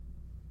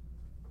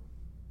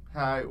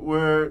Hi,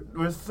 we're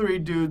three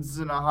dudes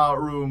in a hot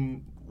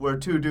room where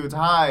two dudes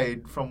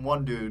hide from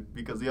one dude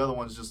because the other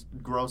one's just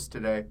gross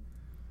today.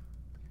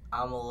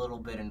 I'm a little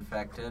bit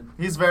infected.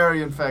 He's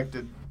very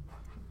infected.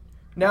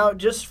 Now,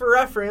 just for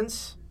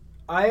reference,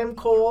 I am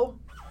Cole.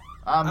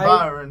 I'm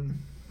Byron.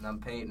 And I'm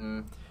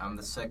Peyton. I'm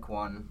the sick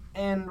one.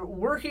 And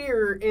we're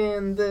here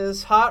in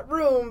this hot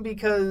room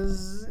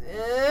because...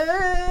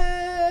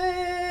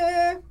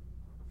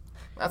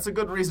 That's a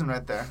good reason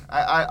right there.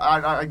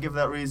 I give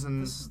that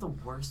reason. This is the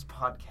worst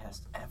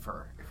podcast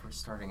ever if we're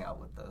starting out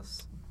with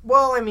this.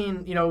 Well, I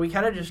mean, you know, we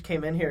kind of just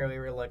came in here and we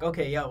were like,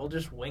 okay, yeah, we'll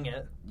just wing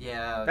it.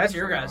 Yeah. That's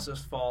your guys'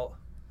 fault.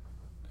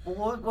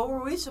 Well, what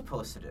were we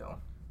supposed to do?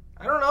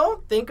 I don't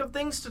know. Think of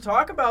things to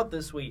talk about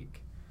this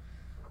week.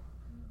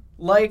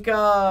 Like,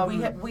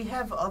 We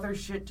have other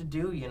shit to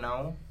do, you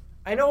know?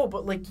 I know,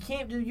 but, like, you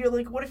can't do... You're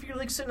like, what if you're,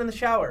 like, sitting in the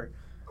shower?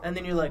 And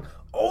then you're like,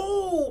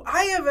 oh,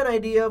 I have an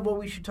idea of what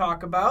we should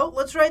talk about.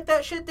 Let's write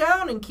that shit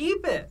down and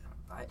keep it.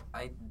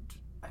 I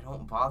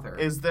don't bother.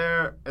 Is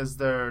there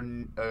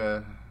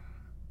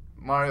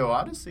Mario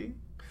Odyssey?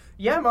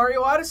 Yeah,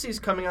 Mario Odyssey's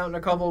coming out in a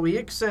couple of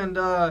weeks, and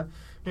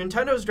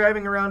Nintendo's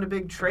driving around a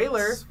big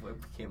trailer.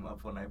 Swip came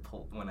up when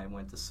I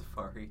went to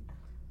Safari.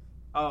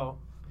 Oh.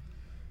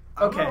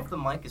 I don't Okay. know if the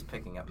mic is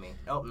picking up me.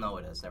 Oh, no,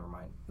 it is. Never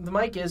mind. The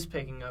mic is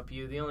picking up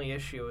you. The only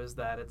issue is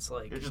that it's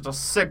like... You're just a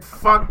sick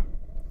fuck.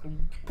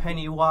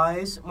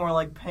 Pennywise, more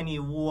like penny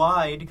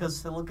wide,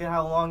 because look at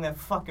how long that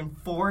fucking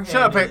forehead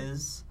Shut up,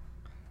 is.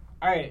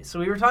 Alright, so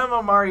we were talking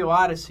about Mario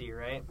Odyssey,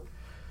 right?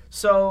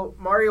 So,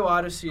 Mario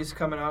Odyssey is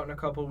coming out in a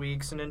couple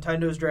weeks, and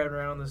Nintendo's driving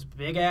around this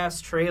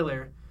big-ass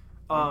trailer.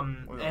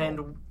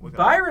 And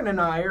Byron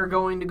and I are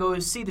going to go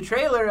see the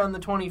trailer on the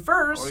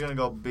 21st. We're gonna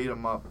go beat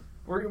him up.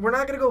 We're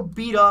not going to go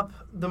beat up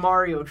the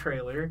Mario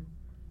trailer.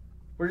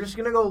 We're just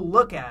going to go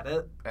look at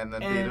it. And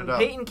then beat it up.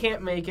 Peyton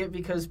can't make it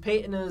because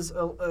Peyton is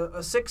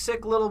a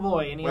sick little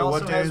boy, and he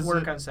also has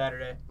work on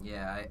Saturday.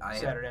 Yeah,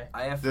 Saturday.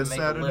 I have to This make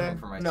Saturday? a living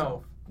for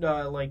myself.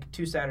 No, like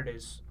 2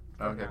 Saturdays.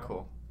 Okay,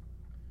 cool.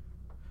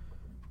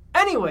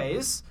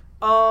 Anyways,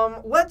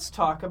 let's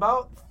talk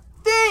about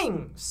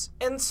things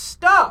and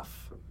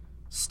stuff.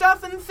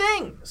 Stuff and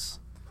things.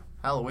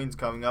 Halloween's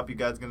coming up. You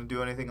guys gonna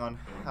do anything on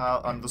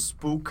the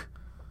spook?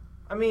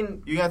 I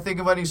mean... You gotta think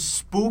of any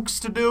spooks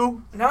to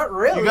do? Not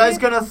really. You guys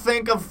gonna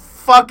think of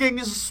fucking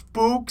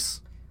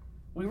spooks?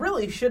 We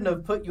really shouldn't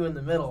have put you in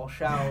the middle,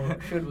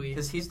 should we?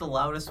 Because he's the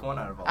loudest one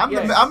out of all.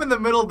 I'm in the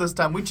middle this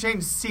time. We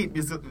changed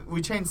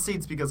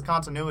seats because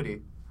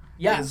continuity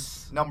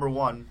is number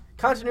one.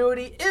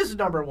 Continuity is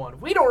number one.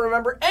 We don't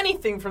remember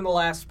anything from the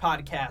last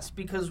podcast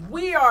because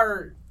we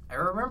are... I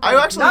remember.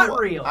 Not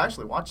real. I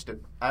actually watched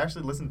it. I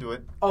actually listened to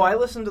it. Oh, I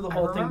listened to the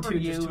whole thing remember too,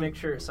 just you- to make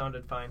sure it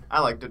sounded fine. I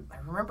liked it. I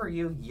remember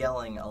you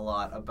yelling a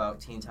lot about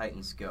Teen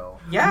Titans Go.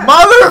 Yeah.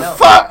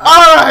 Motherfucker!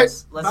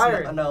 Alright!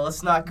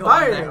 Let's not go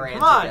on Byron, that rant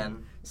come on.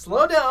 again.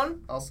 Slow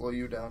down. I'll slow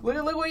you down.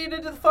 Look what you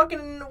did to the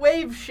fucking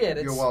wave shit.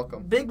 It's You're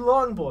welcome. Big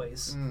long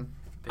boys.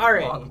 Big All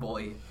right. long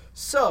boy.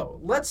 So,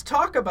 let's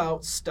talk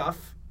about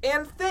stuff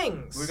and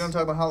things. We're gonna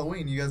talk about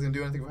Halloween. You guys gonna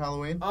do anything for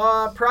Halloween?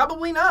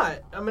 Probably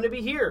not. I'm gonna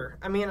be here.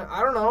 I mean, I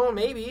don't know,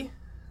 maybe.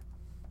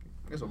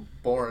 I guess I'm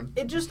boring.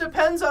 It just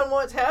depends on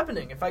what's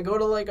happening. If I go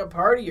to, like, a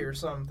party or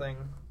something,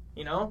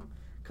 you know?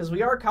 Because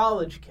we are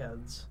college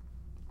kids.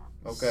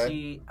 Okay.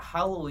 See,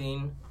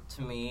 Halloween,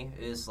 to me,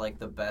 is like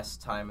the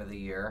best time of the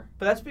year.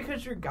 But that's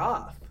because you're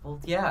goth. Well,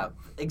 yeah,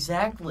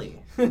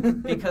 exactly.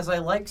 Because I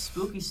like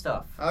spooky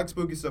stuff. I like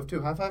spooky stuff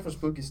too. High five for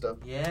spooky stuff.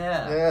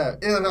 Yeah. Yeah.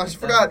 Ew, no, I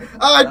forgot.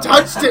 Oh, I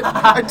touched it.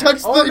 I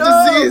touched Oh, the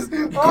no. disease.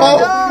 Oh, Cole,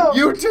 no.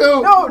 you too. No,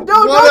 One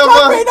don't of touch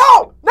us. me!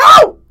 No!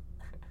 No!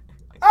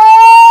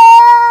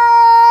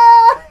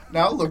 Ah!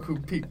 Now look who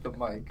peeked the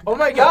mic. Oh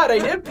my god, I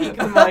did peek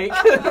the mic.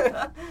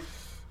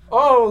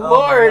 Oh, my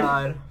Lord.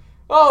 God.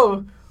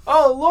 Oh,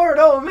 Lord,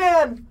 oh,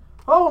 man.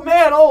 Oh,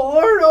 man, oh,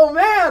 Lord, oh,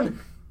 man.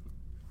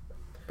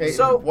 Peyton,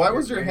 So- why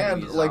was your You're gonna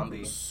hand be a like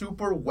zombie.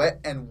 super wet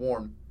and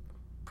warm?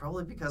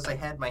 Probably because I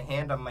had my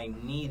hand on my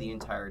knee the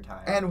entire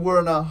time. And we're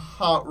in a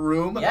hot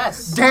room.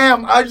 Yes.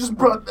 Damn, I just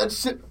brought that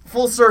shit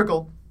full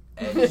circle.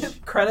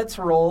 Edge. Credits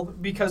roll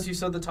because you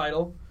said the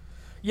title.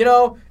 You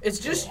know, it's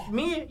just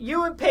me,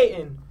 you, and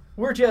Peyton.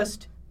 We're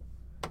just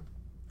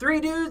 3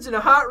 dudes in a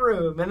hot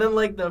room. And then,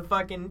 like, the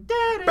fucking...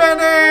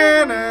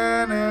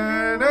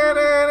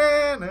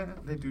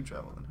 They do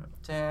travel in her.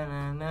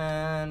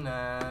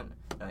 Da-na-na-na.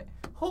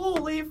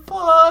 Holy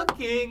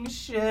fucking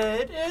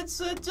shit, it's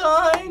a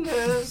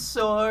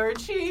dinosaur.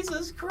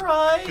 Jesus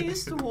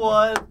Christ,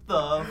 what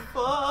the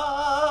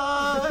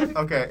fuck?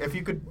 Okay, if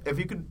you could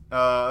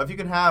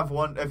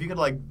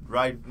like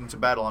ride into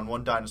battle on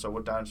one dinosaur,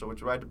 what dinosaur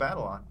would you ride to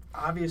battle on?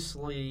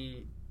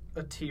 Obviously,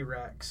 a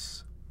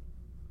T-Rex.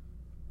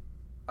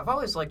 I've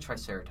always liked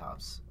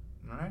Triceratops.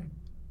 All right.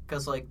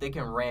 Because, like, they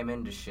can ram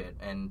into shit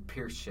and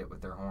pierce shit with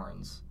their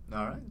horns.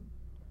 All right.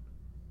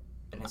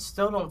 And I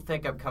still don't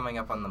think I'm coming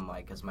up on the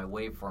mic because my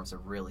waveforms are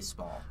really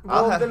small.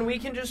 Well, have- then we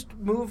can just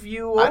move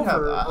you I'd over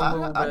have- a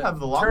little I'd bit. have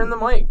the long- Turn the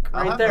mic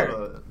I'll right have there.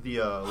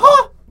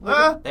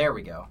 There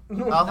we go.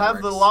 I'll That have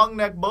the works. long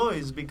neck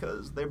boys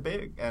because they're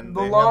big and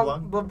The they have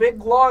long, the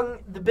big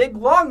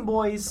long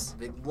boys.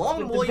 Big long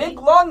With boy. the big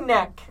long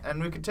neck.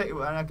 and we could take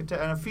and I could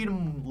and I feed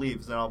them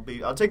leaves and I'll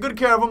take good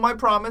care of them. I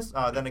promise.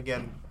 Then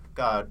again,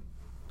 God.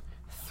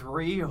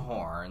 3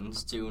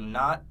 horns do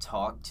not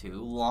talk to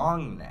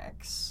long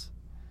necks.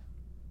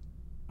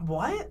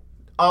 What?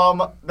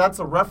 That's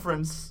a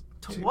reference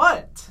To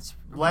what? It's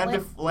Land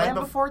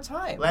Before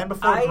Time. Land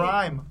Before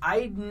Time.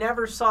 I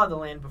never saw The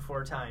Land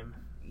Before Time.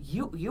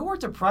 You were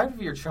deprived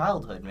of your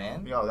childhood,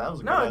 man. Yo, that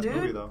was a good No, ass dude.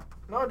 movie though.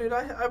 No, dude,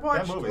 I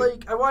watched movie.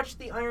 I watched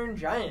The Iron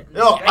Giant.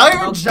 Yo, Okay.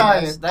 Iron Okay,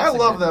 Giant. that's I a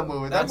love good that movie.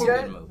 movie. That's That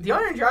a movie. good movie. The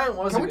Iron Giant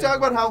was. Can a we good talk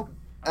about movie. how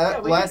Yeah,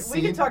 last we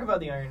scene? can talk about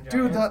The Iron Giant.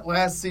 Dude, that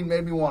last scene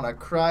made me want to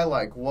cry.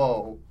 Like,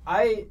 whoa.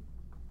 I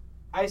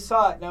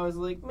saw it and I was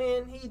like,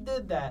 man, he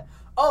did that.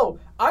 Oh,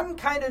 I'm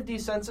kind of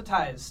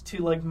desensitized to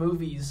like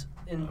movies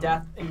and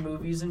death in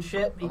movies and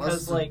shit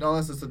because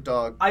Unless it's a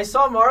dog. I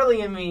saw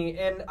Marley and Me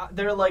and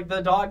they're like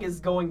the dog is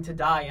going to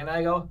die and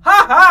I go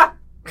ha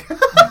ha.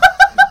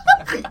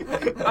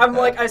 I'm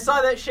like I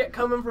saw that shit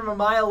coming from a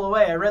mile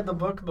away. I read the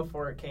book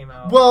before it came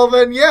out. Well,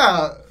 then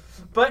yeah.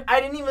 But I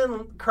didn't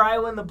even cry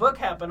when the book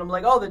happened. I'm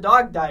like, oh, the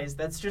dog dies.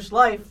 That's just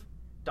life.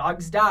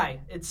 Dogs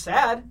die. It's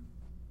sad.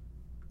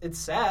 It's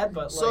sad,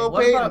 but So,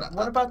 like, Peyton,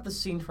 What about the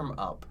scene from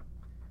Up?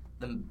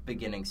 The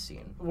beginning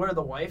scene. where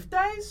the wife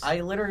dies?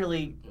 I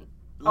literally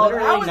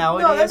Nowadays,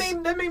 nowadays,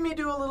 that made me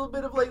do a little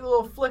bit of like a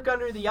little flick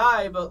under the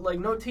eye, but like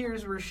no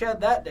tears were shed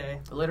that day.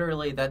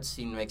 literally that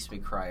scene makes me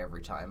cry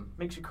every time.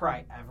 Makes you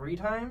cry every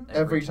time.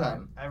 Every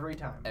time. Every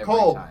time. Every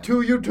Cole, time.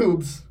 2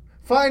 YouTubes.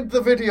 Find the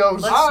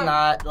videos.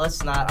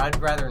 Let's not. I'd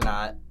rather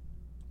not.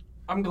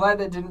 I'm glad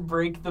that didn't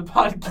break the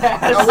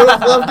podcast. I would have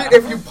loved it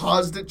if you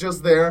paused it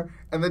just there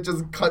and then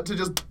just cut to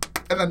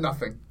and then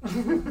nothing.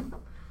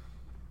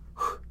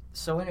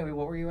 So anyway,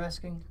 what were you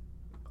asking?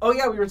 Oh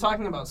yeah, we were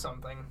talking about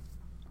something.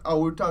 Oh,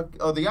 we're talking.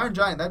 Oh, the Iron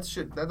Giant. That's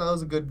shit. That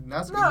was a good.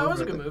 That's a good No, movie it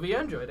was a right good there. movie.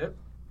 I enjoyed it.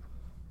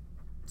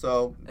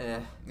 So Eh,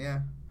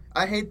 yeah,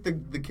 I hate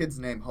the kid's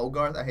name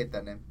Hogarth. I hate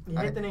that name. You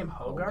hate the name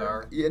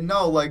Hogarth? Yeah,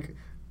 no, like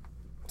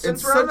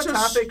Since it's we're on such the a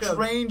topic of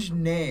strange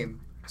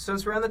name.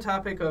 Since we're on the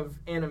topic of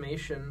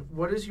animation,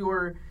 what is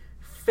your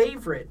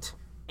favorite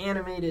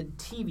animated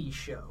TV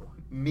show?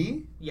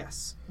 Me?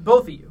 Yes,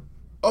 both of you.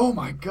 Oh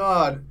my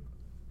god.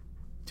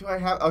 Do I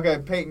have? Okay,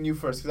 Peyton, you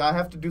first, because I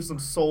have to do some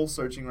soul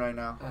searching right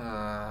now.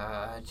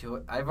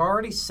 I've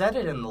already said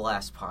it in the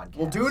last podcast.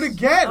 We'll do it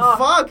again. Oh,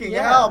 Fucking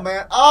yeah. hell,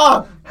 man.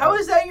 Oh. How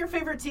is that your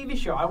favorite TV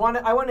show? I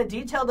want a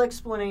detailed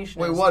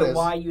explanation Wait, as what to is?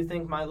 why you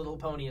think My Little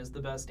Pony is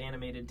the best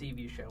animated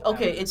TV show.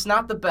 Okay, ever. it's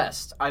not the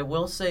best. I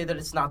will say that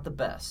it's not the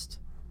best.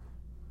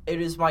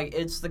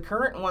 It's the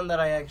current one that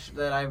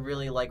I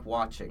really like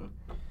watching.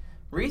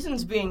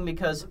 Reasons being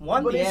because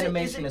one, But the is it-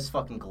 animation is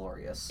fucking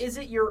glorious. Is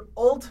it your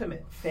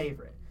ultimate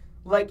favorite?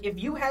 Like,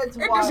 if you had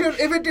to watch...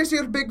 If it is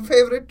your big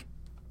favorite.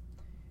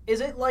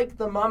 Is it like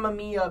the Mamma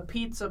Mia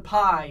pizza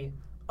pie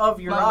of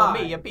your Mamma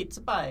eye? Mia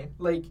pizza pie.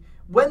 Like,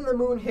 when the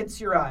moon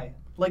hits your eye,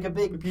 like a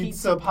big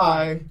pizza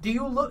pie. Do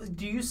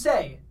you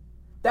say,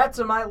 that's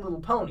a My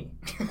Little Pony?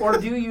 Or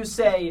do you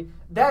say,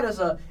 that is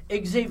a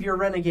Xavier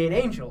Renegade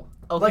Angel?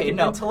 Okay, like an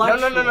no.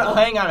 intellectual. No.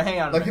 Hang on.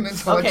 Like an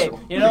intellectual. Okay,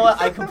 you know what?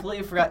 I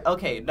completely forgot.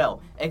 Okay, no.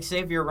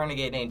 Xavier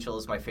Renegade Angel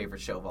is my favorite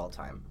show of all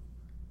time.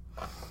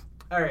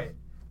 All right.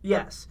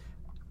 Yes.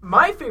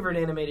 My favorite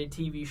animated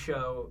TV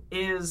show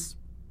is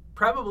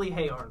probably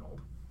Hey Arnold.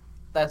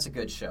 That's a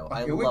good show.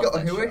 I Here we love go.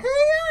 that Here we show.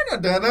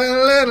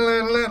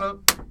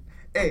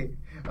 Hey,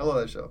 I love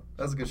that show.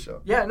 That's a good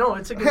show. Yeah, no,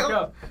 it's a good Hell,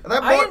 show.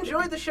 that I boy-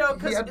 enjoyed the show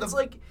because it's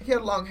like he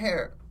had long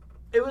hair.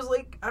 it was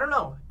like I don't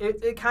know.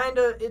 It kind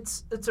of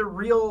it's a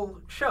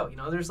real show. You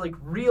know, there's like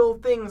real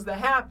things that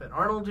happen.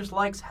 Arnold just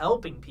likes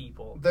helping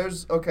people.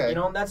 There's okay. You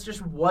know, and that's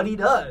just what he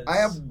does. I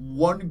have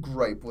one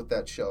gripe with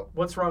that show.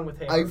 What's wrong with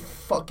Hey I Arnold?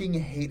 fucking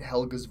hate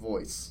Helga's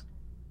voice.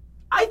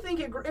 I think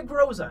it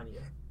grows on you.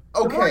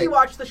 Okay. The more you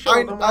watch the show,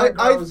 the more it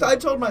grows I on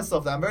told you.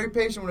 myself that I'm very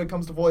patient when it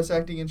comes to voice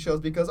acting in shows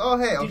because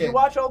okay. Did you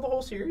watch all the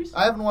whole series?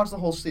 I haven't watched the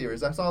whole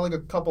series. I saw like a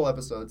couple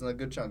episodes and a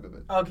good chunk of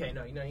it. Okay,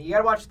 no, you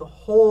gotta watch the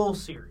whole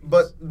series.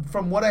 But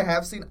from what I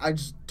have seen, I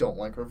just don't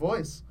like her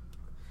voice.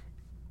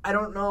 I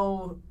don't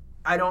know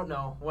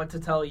what to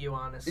tell you,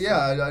 honestly.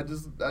 Yeah, I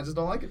just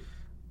don't like it.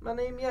 My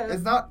name, yeah.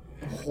 It's not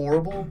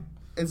horrible.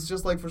 It's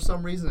just like for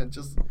some reason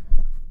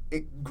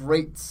it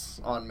grates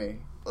on me.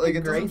 Like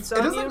it grates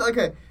doesn't. It on doesn't.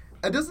 you? Okay.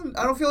 It doesn't.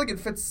 I don't feel like it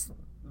fits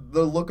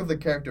the look of the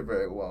character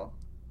very well.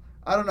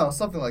 I don't know,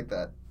 something like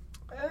that.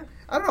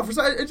 I don't know. For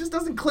some, it just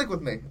doesn't click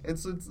with me.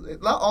 It's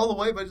not all the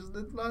way, but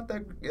it's not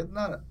that. It's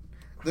not.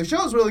 The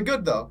show's really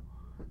good though.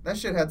 That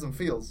shit had some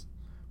feels.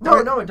 No,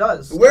 it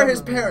does. Where his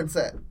Definitely. parents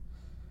at?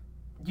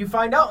 You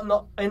find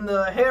out in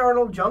the Hey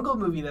Arnold Jungle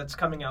movie that's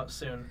coming out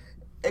soon.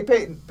 Hey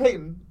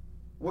Peyton,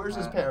 where's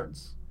his Uh,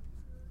 parents?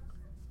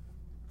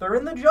 They're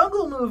in the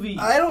Jungle movie.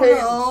 I don't Peyton,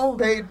 know.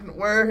 Peyton,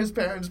 where are his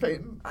parents?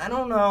 Peyton, I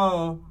don't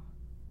know.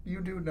 you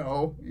do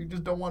know. You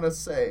just don't want to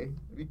say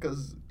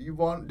because you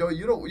want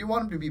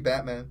him to be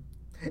Batman.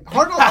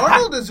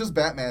 Arnold is just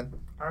Batman.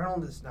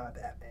 Arnold is not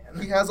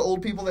Batman. He has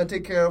old people that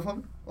take care of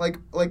him, like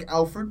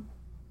Alfred.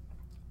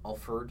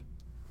 Alfred.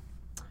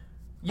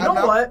 You know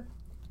what?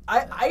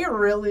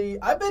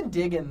 I've been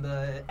digging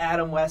the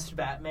Adam West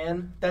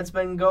Batman. That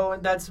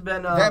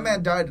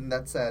man died, and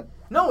that's sad.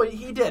 No,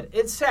 he did.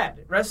 It's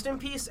sad. Rest in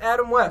peace,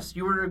 Adam West.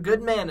 You were a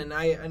good man, and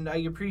I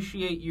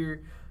appreciate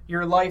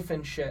your life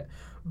and shit.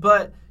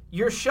 But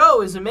your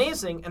show is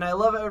amazing, and I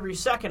love every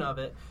second of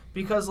it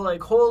because,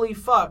 like, holy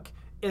fuck,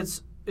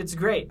 it's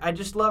great. I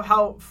just love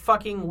how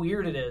fucking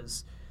weird it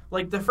is.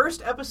 Like, the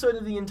first episode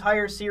of the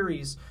entire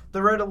series,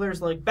 the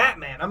Riddler's like,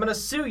 Batman, I'm gonna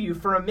sue you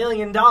for $1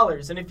 million,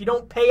 and if you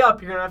don't pay up,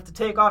 you're gonna have to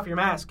take off your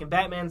mask. And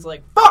Batman's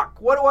like,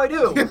 fuck, what do I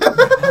do?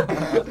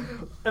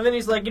 And then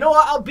he's like, you know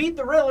what, I'll beat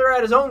the Riddler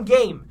at his own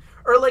game.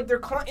 Or, like,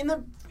 even in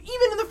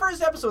the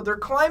first episode, they're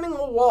climbing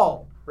a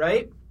wall,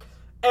 right?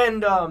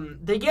 And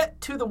they get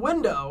to the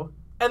window,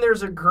 and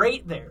there's a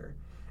grate there.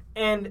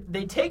 And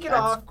they take it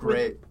off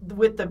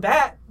with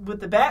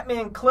the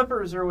Batman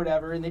clippers or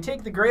whatever, and they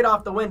take the grate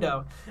off the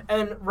window.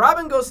 And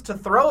Robin goes to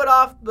throw it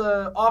off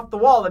the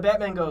wall. The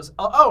Batman goes,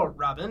 "Oh,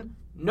 Robin,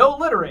 no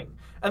littering."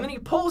 And then he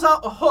pulls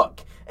out a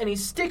hook and he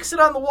sticks it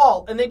on the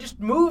wall, and they just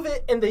move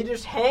it and they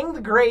just hang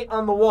the grate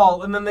on the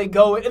wall, and then they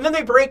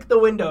break the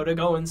window to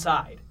go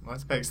inside.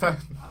 That makes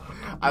sense.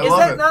 Is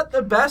that not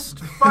the best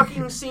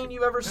fucking scene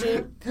you've ever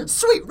seen?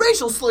 Sweet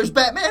racial slurs,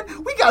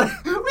 Batman. We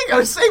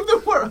gotta save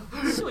the world.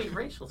 Sweet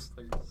racial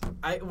slurs.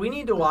 We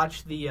need to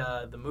watch the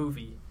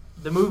movie.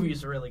 The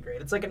movie's really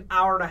great. It's like an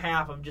hour and a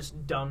half of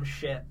just dumb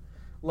shit.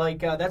 Like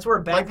that's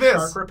where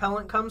shark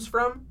repellent comes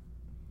from.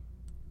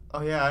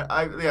 Oh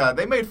yeah,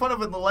 they made fun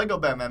of it in the Lego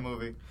Batman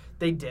movie.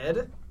 They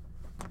did.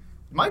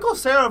 Michael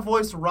Cera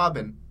voiced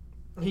Robin.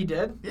 He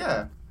did?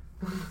 Yeah.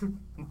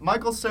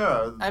 Michael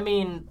Cera. I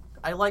mean,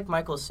 I like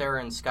Michael Cera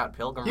and Scott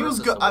Pilgrim he was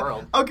versus good. the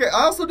World. I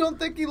also don't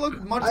think he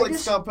looked much like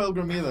Scott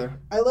Pilgrim either.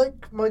 I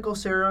like Michael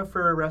Cera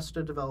for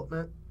Arrested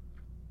Development.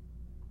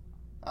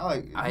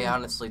 I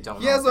honestly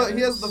don't know. He has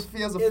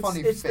a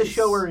funny face. It's the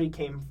show where he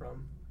came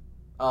from.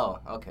 Oh,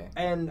 okay.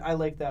 And I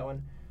like that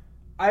one.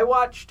 I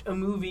watched a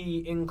movie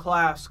in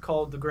class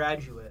called The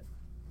Graduate.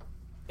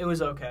 It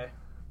was okay.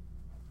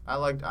 I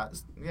liked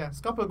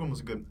Scott Pilgrim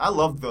was good. I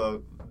loved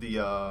the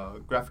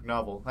graphic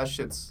novel. That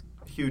shit's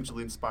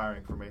hugely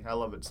inspiring for me. I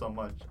love it so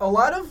much. A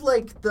lot of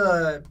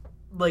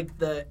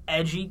the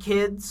edgy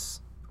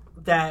kids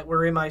that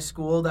were in my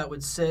school that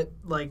would sit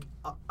like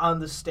on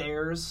the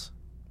stairs.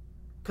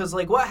 Cause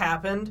like what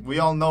happened? We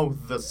all know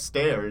the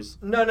stairs.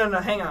 No,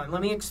 hang on.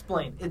 Let me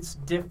explain. It's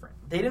different.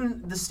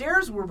 The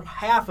stairs were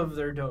half of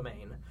their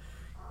domain.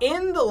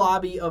 In the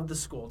lobby of the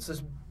school, it's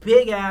this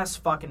big ass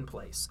fucking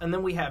place, and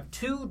then we have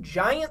two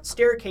giant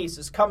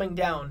staircases coming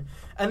down,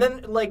 and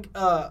then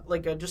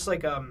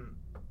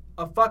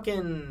a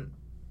fucking,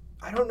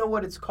 I don't know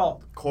what it's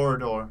called.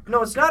 Corridor.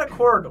 No, it's not a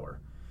corridor.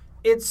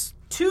 It's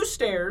two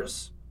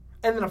stairs,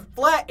 and then a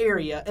flat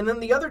area, and then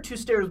the other two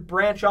stairs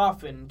branch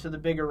off into the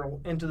big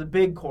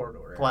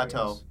corridor.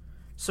 Plateau. Areas.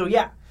 So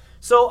yeah.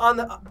 So on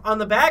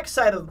the back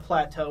side of the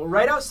plateau,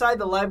 right outside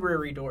the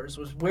library doors,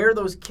 was where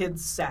those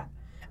kids sat.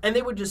 And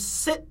they would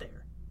just sit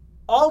there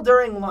all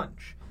during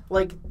lunch.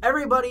 Like,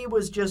 everybody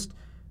was just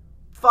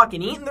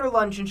fucking eating their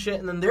lunch and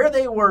shit, and then there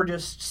they were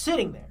just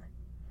sitting there.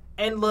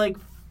 And, like,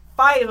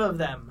 5 of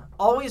them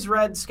always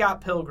read Scott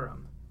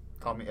Pilgrim.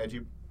 Call me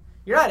edgy.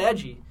 You're not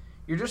edgy.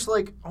 You're just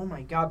like, oh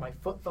my god, my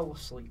foot fell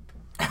asleep.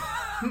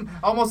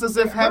 Almost as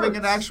if having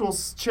an actual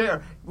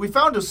chair. We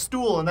found a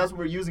stool, and that's what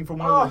we're using for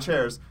one of the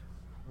chairs.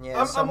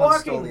 Yeah, I'm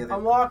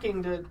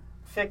walking to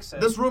fix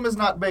it. This room is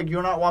not big.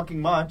 You're not walking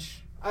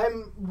much.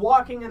 I'm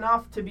walking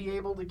enough to be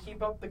able to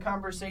keep up the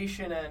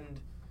conversation and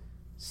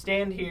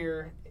stand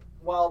here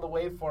while the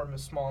waveform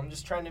is small. I'm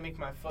just trying to make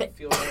my foot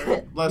feel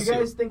better. Bless you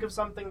guys think of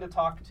something to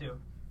talk to.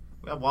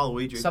 We have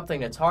Waluigi.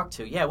 Something to talk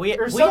to. Yeah, we have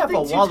a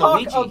Waluigi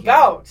Waluigi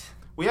about. Here.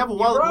 We have a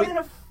Waluigi. You brought in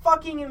a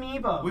fucking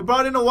amiibo. We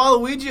brought in a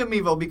Waluigi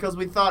amiibo because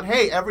we thought,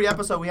 hey, every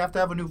episode we have to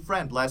have a new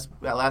friend. Last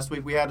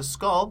week we had a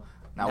skull.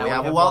 Now we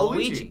have a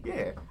Waluigi.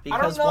 Yeah.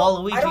 Because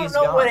Waluigi is gone. I don't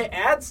know what it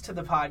adds to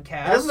the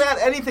podcast. It doesn't add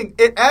anything.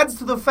 It adds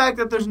to the fact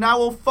that there's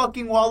now a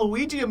fucking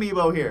Waluigi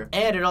amiibo here.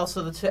 And it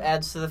also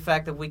adds to the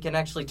fact that we can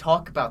actually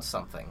talk about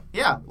something.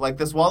 Yeah, like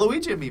this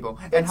Waluigi amiibo.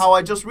 And how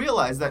I just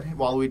realized that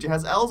Waluigi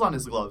has L's on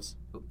his gloves.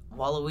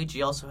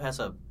 Waluigi also has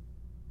a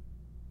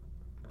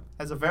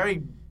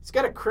very... He's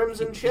got a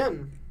crimson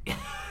chin.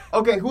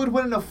 Okay, who would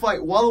win in a fight,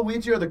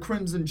 Waluigi or the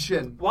Crimson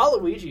Chin?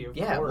 Waluigi, of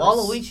course. Yeah,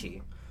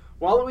 Waluigi.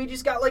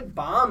 Waluigi's got, like,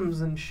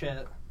 bombs and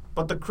shit.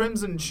 But the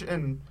Crimson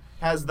Chin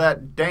has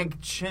that dank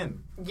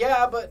chin.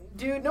 Yeah, but,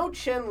 dude, no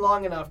chin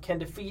long enough can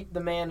defeat the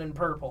man in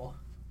purple.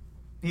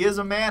 He is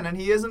a man, and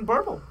he is in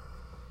purple.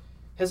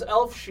 His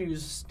elf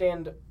shoes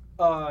stand...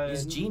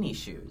 his genie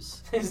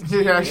shoes.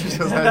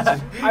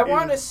 I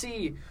want to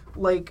see,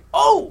 like...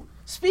 Oh!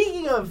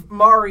 Speaking of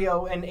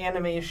Mario and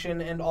animation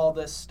and all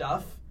this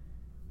stuff,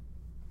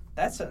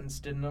 that sentence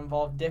didn't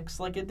involve dicks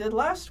like it did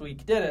last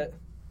week, did it?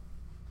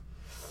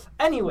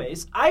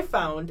 Anyways, I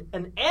found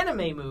an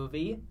anime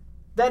movie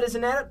that is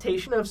an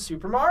adaptation of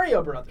Super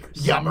Mario Brothers.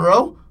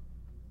 Yamaro?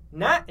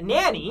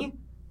 Nanny.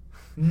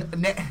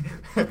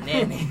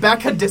 Nanny.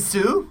 Becca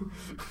Dessous?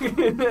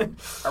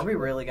 Are we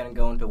really gonna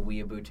go into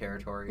weeaboo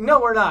territory? No,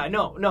 we're not.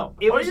 No.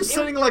 Why are you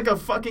sitting like a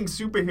fucking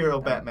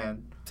superhero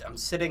Batman? I'm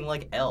sitting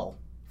like L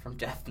from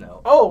Death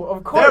Note. Oh,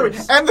 of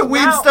course. And the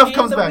weeb stuff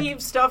comes back. The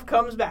weeb stuff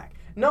comes back.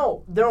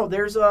 No,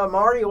 there's a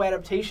Mario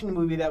adaptation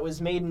movie that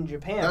was made in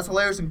Japan. That's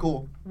hilarious and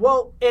cool.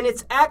 Well, and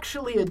it's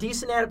actually a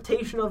decent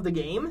adaptation of the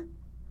game.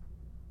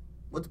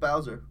 What's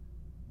Bowser?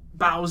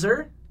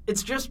 Bowser?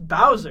 It's just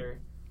Bowser.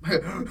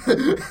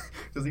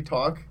 Does he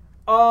talk?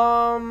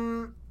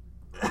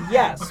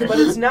 Yes, but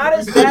it's not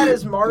as bad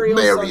as Mario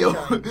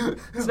Sunshine.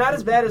 It's not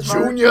as bad as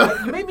Mario.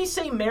 Junior. You made me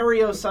say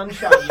Mario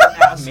Sunshine, you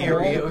asshole.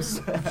 Junior,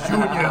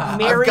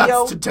 Mario. I've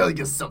got to tell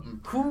you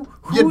something.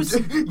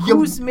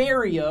 Who's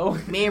Mario?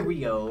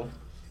 Mario.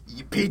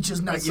 Peach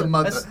is not It's your like-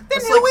 mother. it's- Then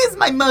it's who like- is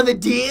my mother,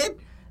 dear?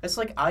 It's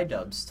like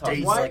iDubbbz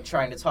talking, Why- like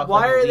trying to talk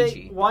Why like are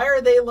Luigi. Why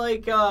are they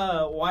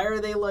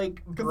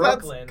like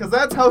Brooklyn? Because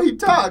that's how he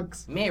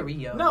talks.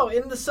 Mario. No,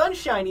 in the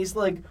Sunshine, he's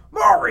like,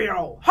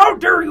 Mario, how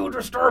dare you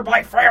disturb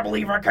my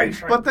family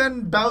vacation? But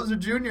then Bowser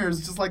Jr.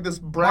 is just like this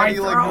bratty,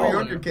 My like throne. New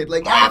Yorker kid.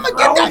 Like, My I'm gonna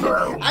get throne that.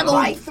 room. I'm My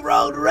gonna,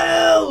 throne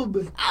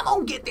room. I'm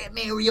gonna get that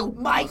Mario.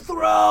 My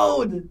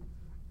throne.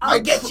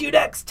 I'll get you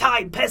next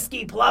time,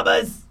 pesky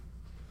plumbers.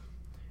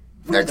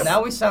 Next,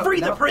 Now we sound. Free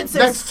now, the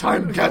princess. next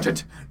time,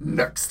 Gadget.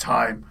 Next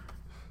time.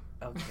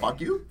 Okay. Fuck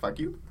you,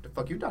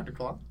 Dr.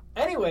 Claw.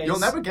 Anyways, You'll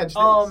never catch this.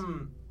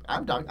 I'm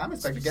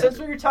Inspector since Gadget.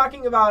 we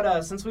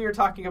were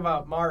talking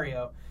about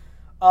Mario,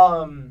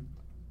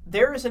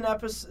 there is an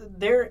episode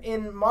there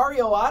in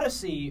Mario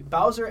Odyssey.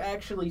 Bowser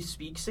actually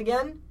speaks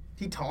again.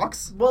 He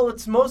talks? Well,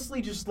 it's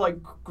mostly just like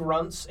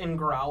grunts and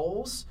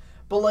growls,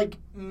 but like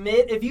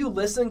if you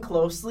listen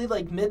closely,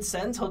 like mid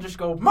sentence, he'll just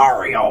go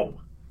Mario.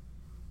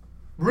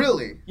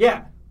 Really?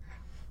 Yeah.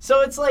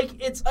 So it's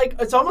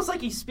almost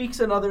like he speaks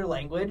another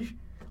language.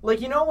 Like,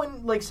 you know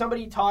when like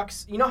somebody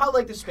talks, you know how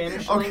like the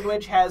Spanish Okay.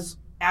 language has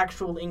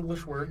actual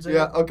English words in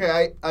Yeah, it?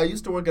 okay, I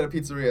used to work at a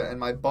pizzeria, and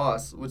my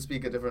boss would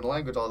speak a different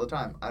language all the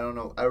time. I don't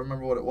know, I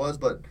remember what it was,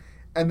 but...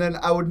 And then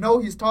I would know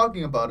he's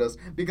talking about us,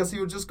 because he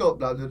would just go,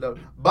 blah, blah, blah,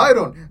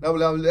 Byron, blah,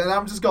 blah, blah, and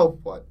I'm just go,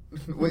 what?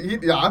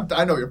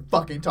 I know you're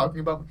fucking talking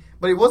about me.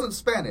 But he wasn't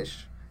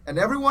Spanish. And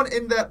everyone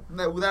in that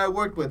I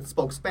worked with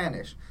spoke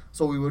Spanish.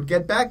 So we would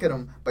get back at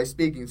him by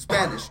speaking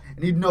Spanish,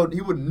 and he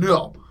would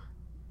know.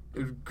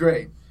 It was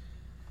great.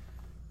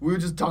 We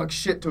would just talk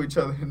shit to each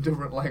other in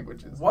different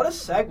languages. What a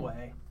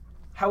segue.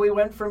 How we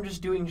went from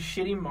just doing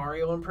shitty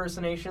Mario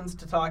impersonations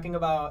to talking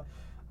about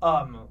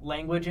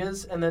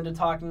languages, and then to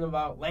talking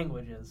about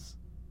languages.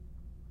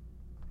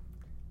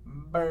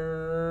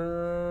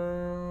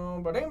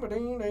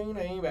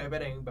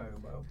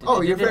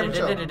 Oh, your favorite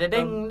show.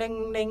 Ding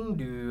ding ding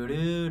doo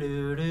doo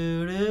doo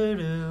doo doo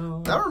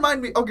doo. That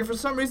reminded me... Okay, for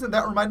some reason,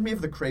 that reminded me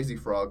of the Crazy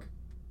Frog.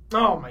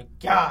 Oh my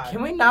god.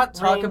 Can we not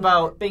talk Ring,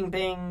 about? bing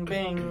bing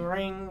bing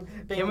ring?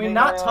 Bing, Can we bing,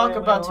 not bing, talk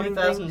bing, about bing,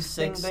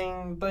 2006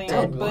 bing, bing,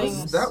 Dead bing,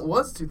 Wings? That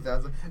was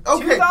 2000.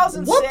 Okay,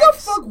 2006 what the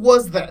fuck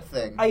was that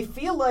thing? I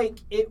feel like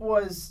it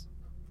was.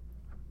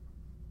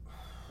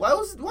 Why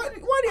do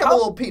you have a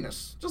little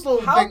penis? Just a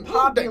little How little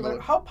popular? dangler.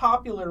 How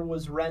popular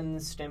was Ren and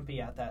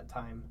Stimpy at that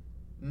time?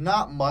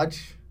 Not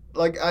much.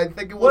 Like, I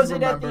think it was Was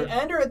it at remembered. the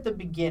end or at the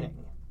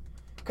beginning?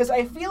 Because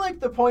I feel like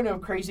the point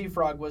of Crazy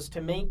Frog was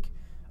to make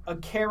a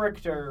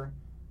character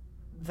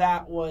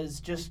that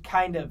was just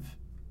kind of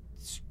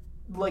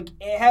like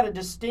it had a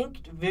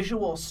distinct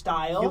visual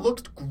style. He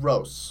looked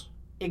gross.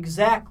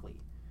 Exactly.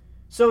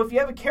 So if you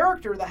have a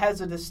character that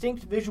has a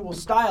distinct visual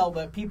style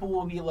that people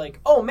will be like,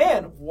 "Oh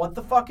man, what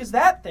the fuck is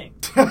that thing?"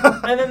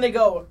 And then they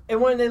go, and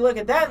when they look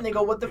at that and they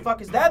go, "What the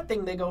fuck is that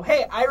thing?" They go,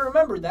 "Hey, I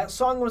remember that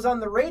song was on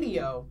the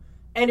radio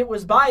and it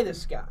was by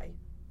this guy."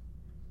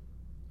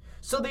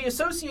 So they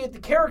associate the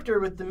character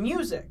with the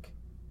music,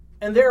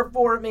 and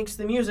therefore it makes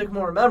the music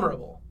more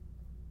memorable.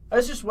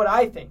 That's just what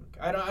I think.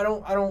 I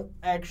don't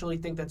actually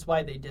think that's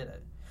why they did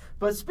it.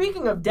 But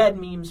speaking of dead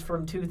memes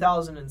from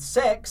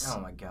 2006, Oh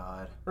my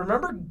god.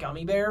 remember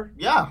Gummy Bear?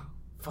 Yeah.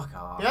 Fuck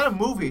off. He had a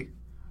movie.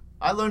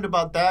 I learned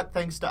about that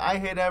thanks to I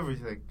Hate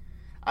Everything.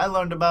 I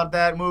learned about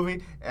that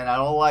movie, and I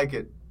don't like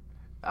it.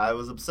 I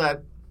was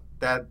upset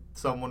that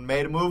someone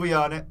made a movie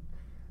on it.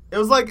 It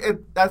was like,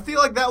 I feel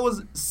like that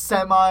was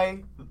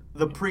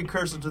the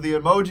precursor to the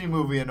Emoji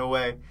Movie in a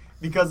way.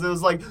 Because it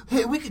was like,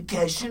 hey, we could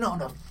cash in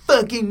on a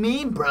fucking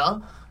meme,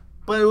 bro.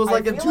 But it was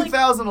like in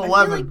 2011.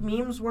 I feel like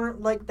memes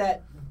weren't like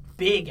that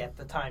big at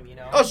the time, you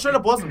know? Oh, straight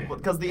up wasn't.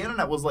 Because the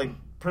internet was like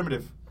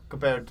primitive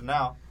compared to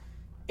now.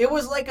 It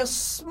was like a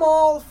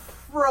small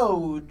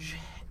froge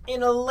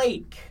in a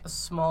lake. A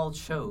small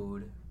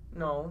chode.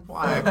 No.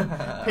 Why?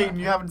 Peyton,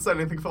 you haven't said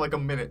anything for like a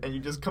minute, and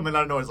you just come in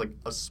out of nowhere. It's like,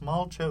 a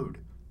small chode.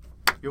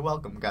 You're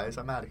welcome, guys.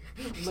 I'm out of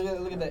here.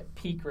 Look at that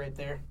peak right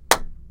there.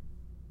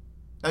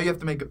 Now you have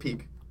to make a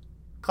peak.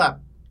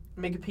 Clap.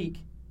 Make a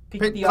peek.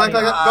 Peek Peek, at the clap,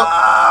 audience. clap,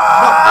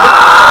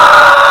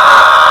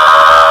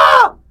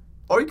 go.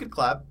 Or you could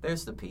clap.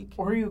 There's the peak.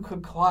 Or you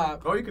could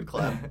clap. Or you could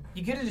clap.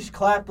 You could have just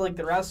clapped like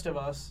the rest of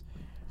us.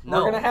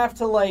 No. We're gonna have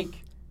to like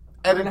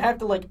We're gonna have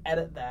to like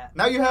edit that.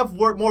 Now you have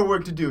more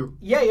work to do.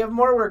 Yeah, you have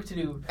more work to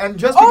do. And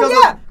just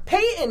because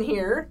Peyton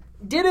here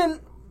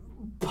didn't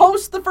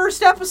post the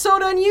first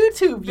episode on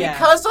YouTube yet.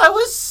 Because I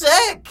was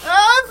sick.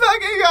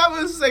 I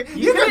was sick.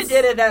 You could have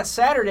did it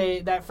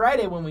that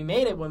Friday when we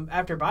made it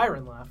after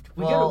Byron left.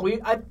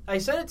 I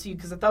sent it to you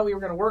because I thought we were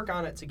going to work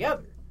on it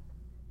together.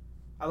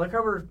 I like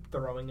how we're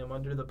throwing him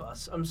under the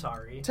bus. I'm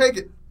sorry. Take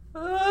it.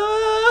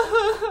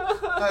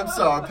 I'm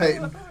sorry,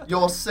 Peyton.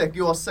 You're sick.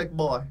 You're a sick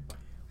boy.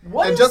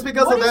 Just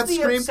because of that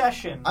scream,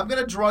 obsession? I'm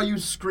gonna draw you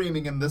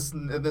screaming in this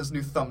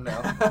new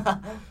thumbnail.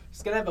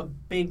 He's gonna have a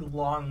big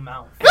long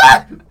mouth.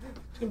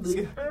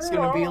 It's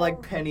gonna be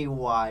like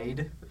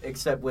Pennywise,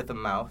 except with a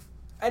mouth.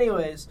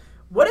 Anyways,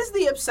 what is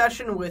the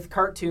obsession with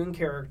cartoon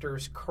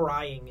characters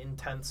crying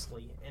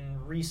intensely in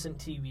recent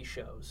TV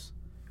shows?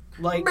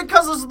 Like,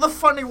 because it's the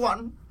funny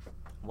one.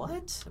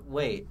 What?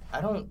 Wait,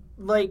 I don't...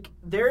 Like,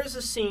 there's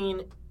a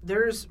scene...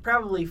 There's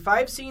probably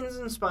 5 scenes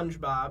in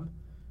SpongeBob.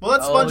 Well,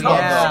 that's SpongeBob.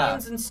 Yeah.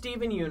 Scenes in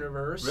Steven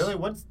Universe. Really?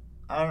 What's...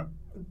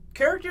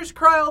 Characters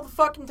cry all the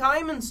fucking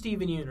time in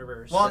Steven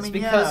Universe. Well, That's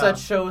because that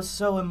show is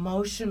so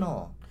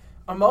emotional.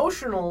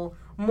 Emotional,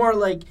 more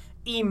like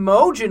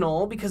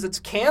emotional, because it's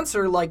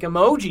cancer like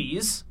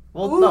emojis.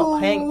 Well, no,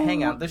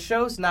 hang on. The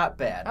show's not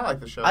bad. I like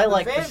the show. I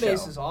like the the fan show.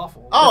 base is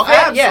awful. Oh,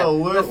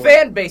 absolutely. Yeah, the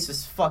fan base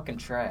is fucking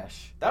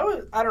trash. That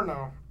was, I don't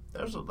know.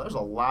 There's a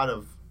lot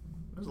of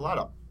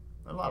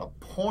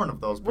porn of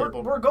those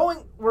people. We're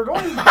going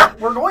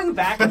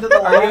back into the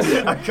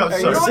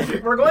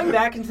last. We're going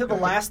back into the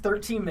last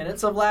 13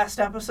 minutes of last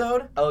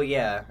episode. Oh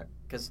yeah,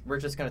 because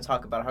we're just gonna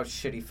talk about how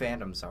shitty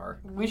fandoms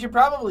are. We should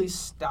probably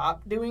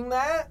stop doing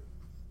that.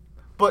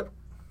 But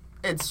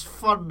it's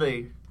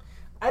funny.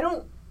 I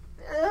don't.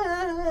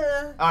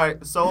 All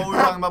right. So what were we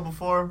talking about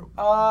before?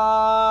 Oh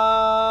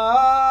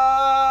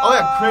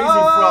yeah, Crazy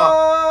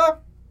Frog.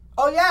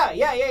 Oh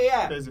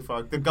yeah. Crazy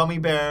Frog, the Gummy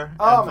Bear.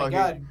 Oh my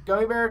god,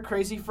 Gummy Bear,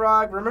 Crazy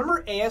Frog.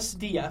 Remember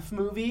ASDF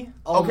movie?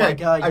 Oh my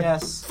god, I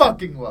yes.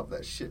 fucking love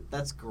that shit.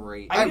 That's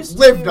great. I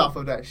lived off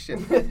of that shit.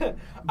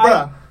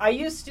 Bruh. I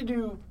used to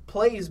do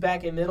plays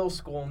back in middle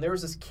school, and there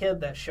was this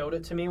kid that showed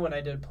it to me when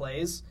I did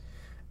plays,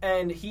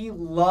 and he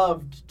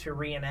loved to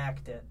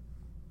reenact it.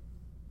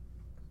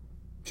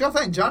 Sure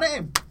thing,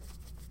 Johnny.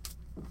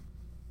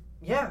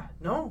 Yeah,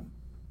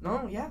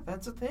 yeah,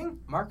 that's a thing.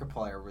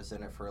 Markiplier was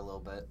in it for a little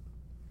bit.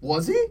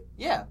 Was he?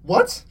 Yeah.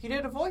 What? He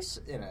did a voice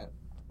in it.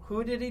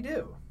 Who did he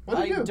do? What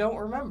did he do? I don't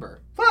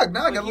remember. Fuck,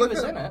 now I gotta But he look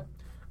was at in it.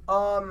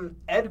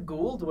 Ed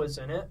Gould was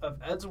in it, of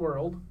Ed's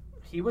World.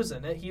 He was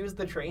in it. He was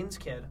the Trains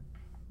kid.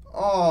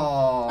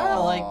 Oh. I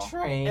like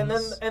trains.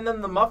 And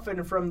then the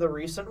Muffin from the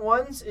recent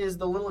ones is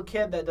the little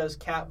kid that does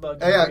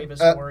Catbug in Yeah,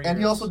 Bravest Warriors. and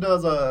he also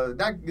does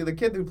the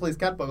kid who plays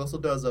Catbug also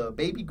does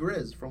Baby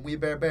Grizz from We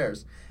Bare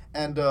Bears.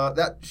 And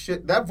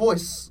that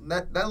voice,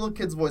 that little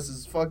kid's voice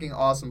is fucking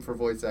awesome for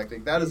voice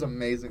acting. That is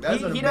amazing.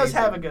 He does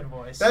have a good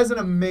voice. That is an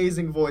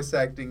amazing voice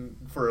acting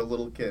for a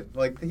little kid.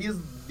 Like,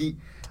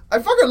 I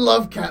fucking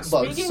love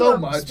Catbug so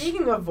much.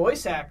 Speaking of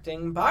voice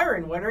acting,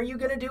 Byron, when are you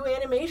going to do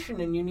animation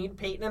and you need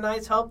Peyton and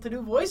I's help to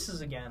do voices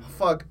again?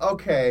 Fuck,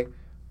 okay.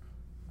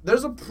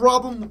 There's a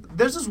problem.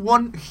 There's this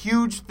one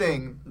huge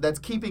thing that's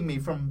keeping me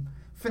from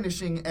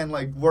finishing and,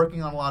 like,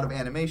 working on a lot of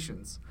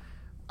animations.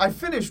 I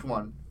finished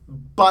one.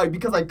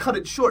 Because I cut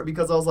it short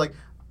because I was like,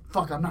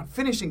 fuck, I'm not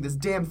finishing this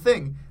damn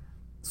thing.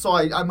 So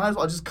I might as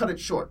well just cut it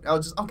short. I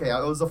was just, okay,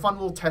 it was a fun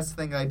little test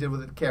thing I did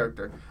with the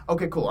character.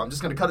 Okay, cool, I'm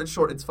just going to cut it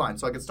short, it's fine,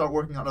 so I can start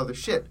working on other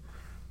shit.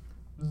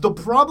 The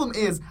problem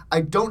is,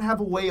 I don't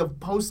have a way of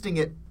posting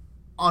it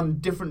on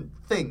different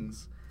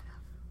things.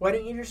 Why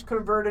don't you just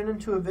convert it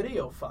into a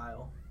video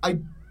file? I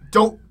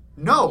don't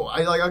know.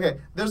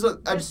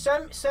 Just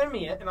send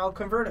me it and I'll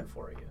convert it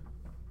for you.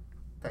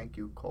 Thank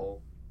you,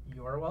 Cole.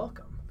 You are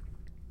welcome.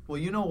 Well,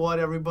 you know what,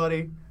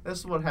 everybody? This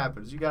is what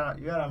happens. You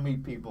gotta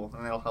meet people,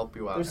 and they'll help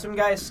you out. There's some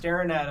guys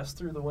staring at us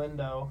through the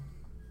window.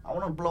 I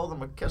want to blow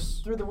them a kiss.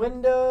 Through the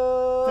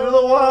window. Through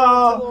the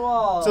wall. To the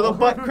wall. To the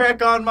butt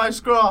crack on my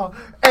scrawl.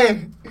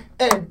 Hey.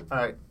 All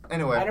right.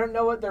 Anyway. I don't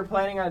know what they're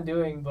planning on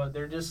doing, but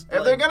they're just.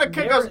 If they're gonna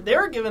kick us, they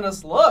were giving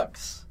us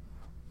looks.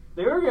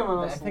 They were giving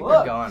us. I think looks.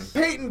 they're gone.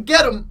 Peyton,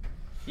 get him.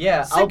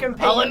 Yeah,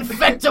 I'll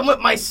infect him with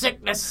my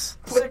sickness.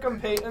 Sick him,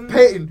 Peyton.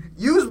 Peyton,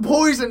 use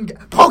poison.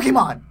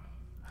 Pokemon.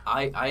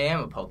 I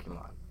am a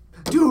Pokemon.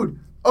 Dude,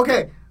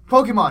 okay,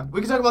 Pokemon.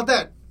 We can talk about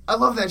that. I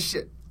love that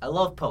shit. I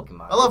love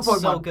Pokemon. I love it's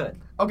Pokemon. so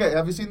good. Okay,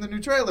 have you seen the new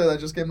trailer that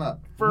just came out?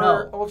 For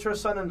No. Ultra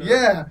Sun and Moon.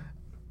 Yeah.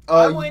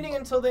 I'm waiting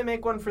until they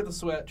make one for the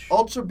Switch.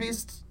 Ultra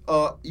Beast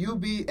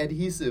UB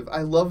adhesive.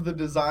 I love the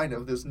design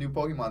of this new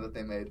Pokemon that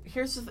they made.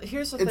 Here's the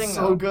thing. It's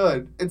so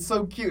good. It's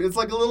so cute. It's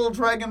like a little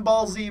Dragon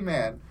Ball Z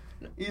man.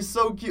 He's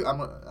so cute. I'm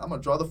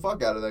gonna draw the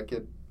fuck out of that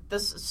kid.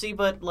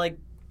 But like,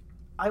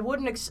 I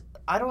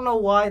don't know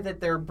why that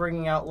they're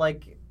bringing out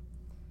like.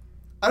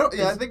 I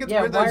think it's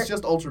weird that it's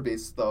just Ultra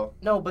Beast though.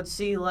 No, but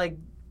see, like,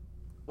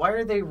 why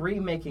are they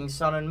remaking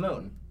Sun and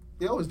Moon?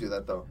 They always do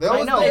that though.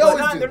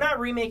 They're not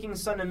remaking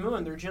Sun and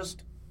Moon. They're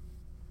just.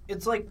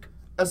 It's like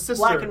a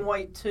sister. Black and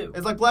White 2.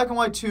 It's like Black and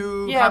White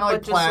 2, Yeah, kind of but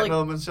like just,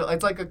 Platinum and shit.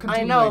 It's like a I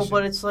continuation. know,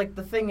 but it's like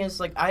the thing is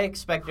like I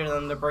expected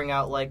them to bring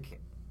out like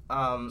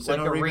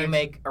Sinnoh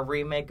a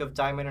remake of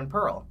Diamond and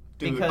Pearl.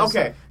 Dude, Because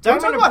okay,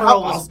 Diamond talk and about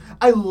Pearl how was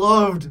I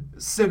loved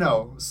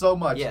Sinnoh so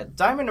much. yeah,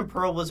 Diamond and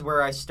Pearl was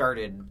where I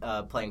started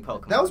playing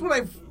Pokemon. That was when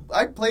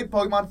I played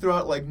Pokemon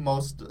throughout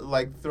most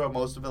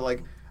of it.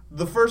 Like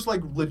the first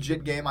like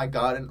legit game I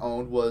got and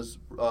owned was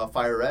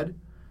Fire Red,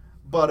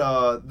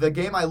 but the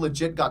game I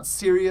legit got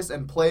serious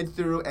and played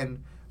through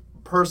and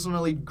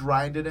personally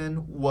grinded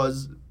in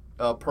was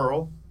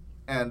Pearl,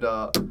 and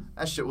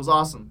that shit was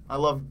awesome. I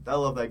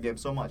love that game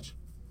so much.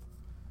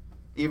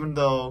 Even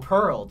though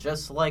Pearl,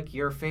 just like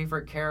your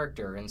favorite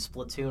character in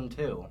Splatoon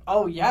 2.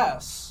 Oh,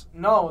 yes.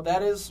 No,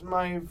 that is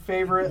my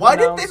favorite. why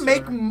did they announcer.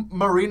 make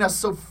Marina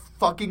so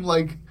fucking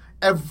like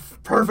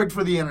perfect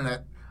for the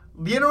internet?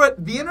 The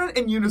internet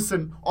in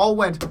unison all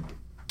went,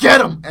 get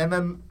him, and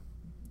then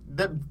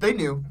they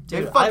knew.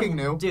 They fucking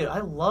knew. Dude, I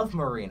love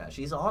Marina.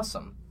 She's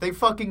awesome. They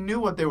fucking knew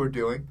what they were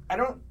doing. I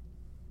don't.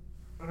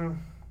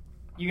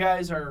 You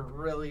guys are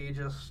really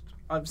just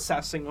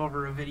obsessing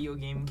over a video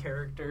game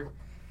character.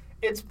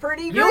 It's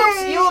pretty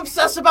great. You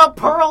obsess about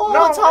Pearl all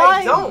No, the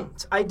time.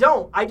 I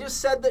don't. I just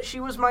said that she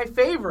was my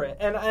favorite,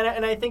 and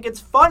I think it's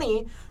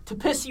funny to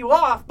piss you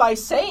off by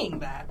saying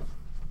that.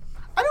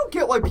 I don't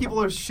get why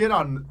people are shit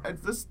on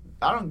this.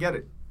 I don't get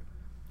it.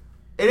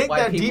 It ain't Why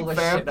that deep, people are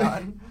fam. shit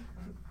on.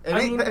 It I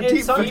ain't mean, that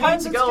deep. sometimes You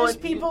it's need to go just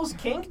and- people's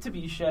kink to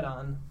be shit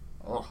on.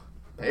 Oh,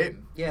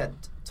 Peyton, Yeah,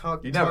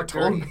 talk. you never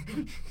talk told dirty.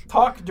 me.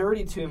 Talk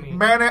dirty to me.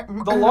 Man,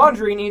 The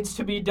laundry needs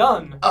to be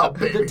done. Oh, The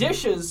baby.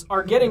 dishes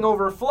are getting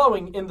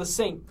overflowing in the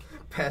sink.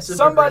 Passive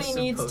Somebody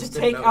aggressive needs to post-it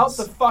take out notes.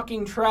 the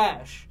fucking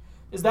trash.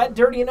 Is that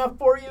dirty enough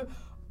for you?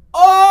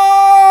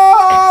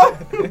 Oh!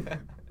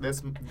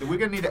 We're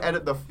gonna need to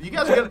edit the. You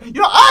guys are gonna. You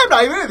know, I'm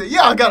not even in it.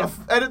 Yeah, I gotta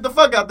edit the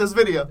fuck out this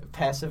video.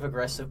 Passive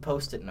aggressive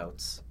post-it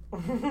notes.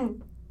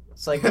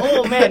 It's like,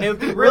 oh man, it would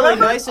be really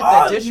nice if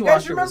that You guys dishwasher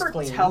was remember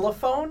clean.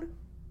 Telephone?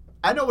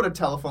 I know what a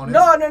telephone is.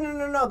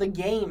 No. The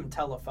game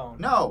Telephone.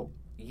 No.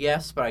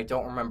 Yes, but I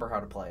don't remember how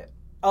to play it.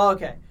 Oh,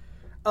 okay.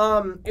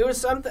 It was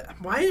something.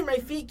 Why do my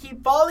feet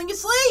keep falling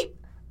asleep?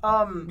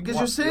 Because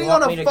you're sitting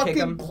want on me a to kick fucking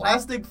him?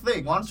 plastic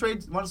thing. Want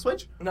to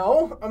switch?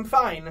 No, I'm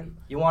fine.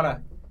 You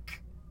wanna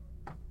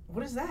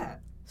What is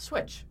that?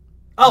 switch?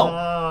 Oh,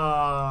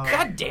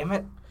 God damn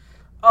it!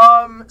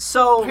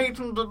 so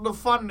Peyton did the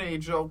funny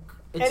joke.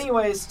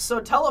 anyways, so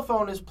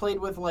Telephone is played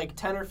with like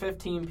 10 or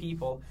 15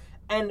 people.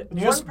 And You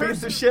just beat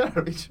the shit out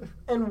of each other.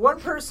 and one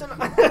person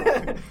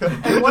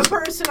and one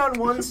person on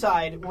one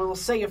side will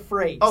say a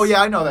phrase. Oh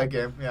yeah, I know that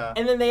game. Yeah.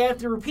 And then they have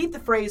to repeat the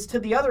phrase to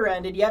the other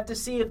end, and you have to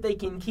see if they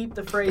can keep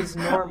the phrase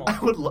normal.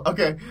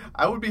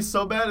 I would be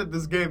so bad at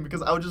this game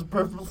because I would just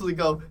purposely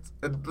go.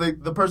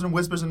 The person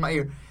whispers in my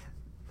ear,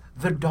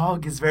 "The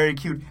dog is very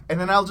cute," and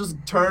then I'll just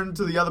turn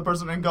to the other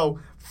person and go,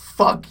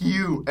 "Fuck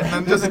you,"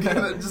 and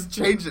then just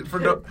change it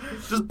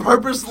just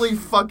purposely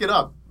fuck it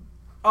up.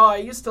 Oh, I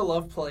used to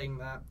love playing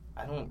that.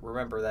 I don't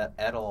remember that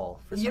at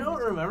all. For You some don't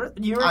reason. remember?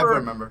 Do you I remember?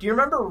 remember. Do you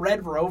remember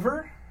Red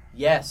Rover?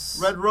 Yes.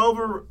 Red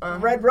Rover.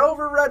 Red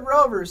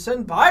Rover,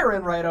 send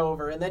Byron right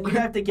over, and then you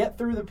have to get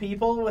through the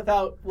people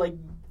without like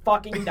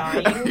fucking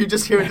dying. You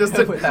just hear just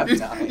Without dying.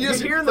 you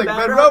just You hear hear in the like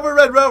background?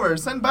 Red Rover,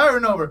 send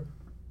Byron over.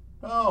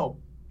 Oh.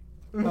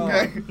 Oh.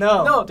 Okay.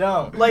 No,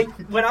 don't. Like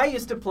when I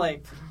used to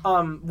play,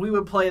 we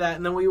would play that,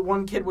 and then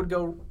one kid would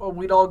go,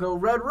 we'd all go,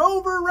 Red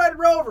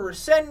Rover,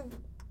 send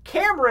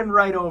Cameron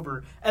right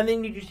over, and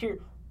then you just hear,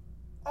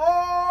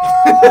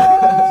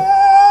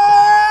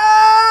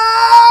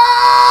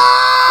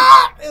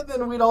 and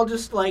then we'd all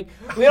just like,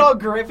 we'd all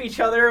grip each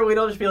other, we'd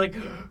all just be like,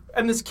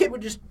 and this kid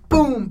would just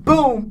boom,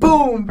 boom,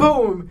 boom,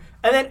 boom,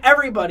 and then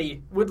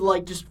everybody would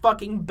like just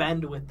fucking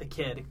bend with the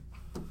kid.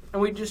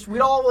 And we'd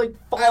all like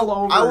fall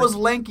over. I was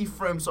lanky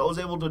frame, so I was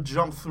able to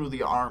jump through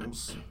the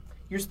arms.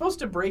 You're supposed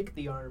to break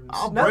the arms.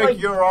 I'll Not break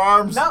like, your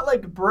arms. Not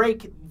like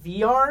break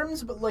the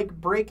arms, but like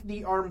break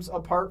the arms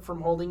apart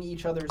from holding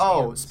each other's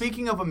hands.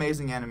 Speaking of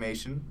amazing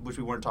animation, which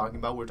we weren't talking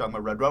about, we were talking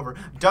about Red Rover.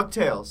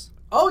 DuckTales.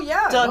 Oh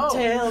yeah,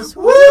 DuckTales.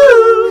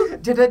 Woo!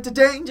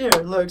 Danger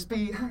lurks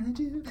behind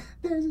you.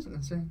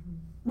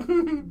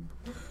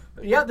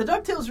 Yeah, the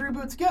DuckTales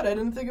reboot's good. I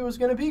didn't think it was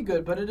going to be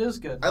good, but it is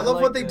good. I love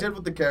what liked they it. did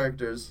with the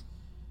characters.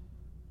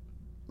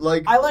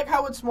 Like I like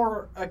how it's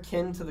more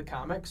akin to the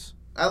comics.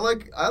 I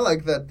like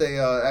that they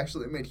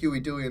actually made Huey,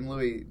 Dewey, and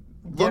Louie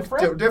look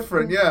Different?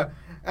 different. Yeah,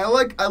 and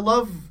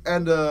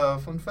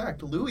fun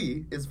fact,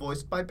 Louie is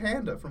voiced by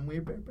Panda from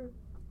Weird Bear Bear.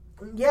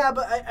 Yeah,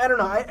 but I don't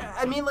know.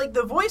 I mean, like,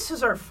 the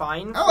voices are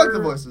fine. I like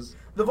the voices.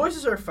 The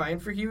voices are fine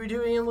for Huey,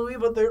 Dewey, and Louie,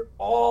 but they're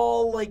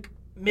all, like,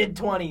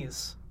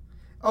 mid-20s.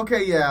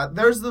 Okay, yeah.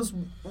 There's this.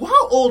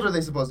 How old are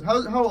they supposed to?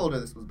 How old are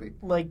they supposed to be?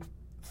 Like,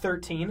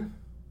 13.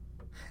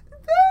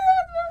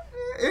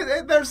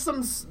 There's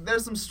some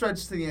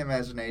stretch to the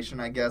imagination,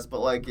 I guess, but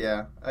like,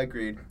 yeah,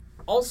 agreed.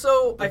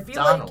 Also, I feel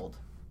Donald.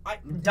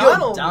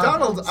 Donald.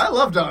 Donald. I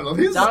love Donald.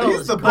 He's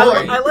the boy.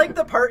 I like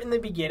the part in the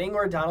beginning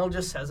where Donald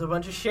just says a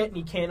bunch of shit and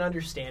you can't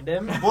understand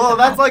him. Well,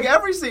 that's like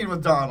every scene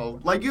with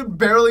Donald. Like, you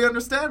barely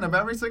understand him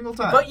every single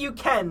time. But you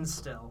can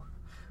still.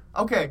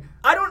 Okay.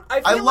 I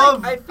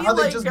love feel how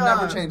they like, just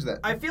never change that.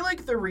 I feel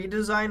like the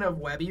redesign of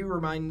Webby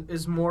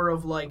is more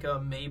of like a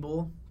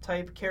Mabel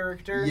type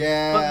character.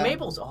 Yeah. But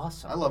Mabel's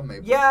awesome. I love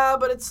Mabel. Yeah,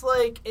 but it's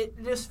like,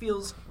 it just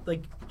feels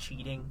like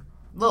cheating.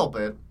 A little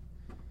bit.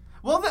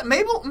 Well, that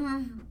Mabel...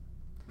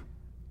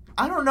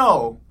 I don't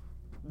know.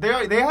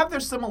 They have their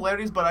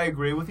similarities, but I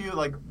agree with you.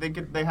 Like,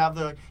 they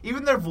have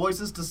even their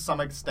voices to some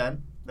extent.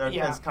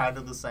 It's kind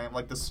of the same.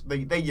 Like,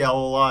 they yell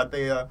a lot.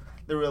 They're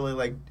really,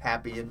 like,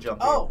 happy and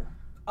jumpy.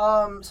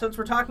 Since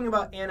we're talking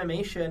about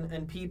animation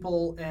and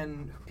people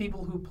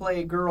who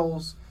play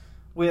girls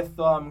with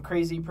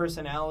crazy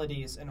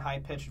personalities and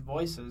high-pitched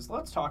voices,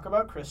 let's talk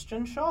about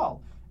Kristen Schaal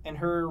and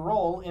her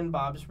role in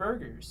Bob's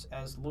Burgers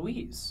as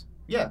Louise.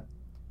 Yeah.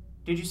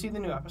 Did you see the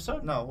new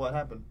episode? No, what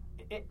happened?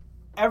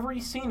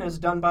 Every scene is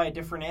done by a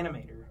different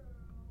animator.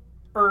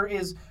 Or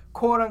is,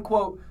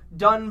 quote-unquote,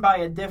 done by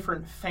a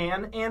different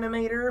fan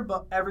animator,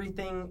 but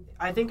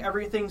I think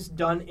everything's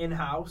done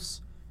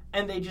in-house,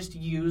 and they just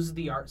use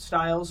the art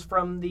styles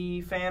from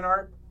the fan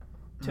art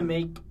to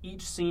make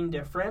each scene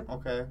different.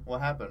 Okay, what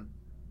happened?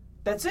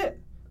 That's it.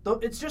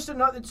 It's just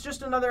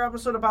another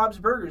episode of Bob's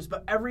Burgers,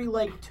 but every,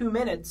 2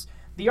 minutes,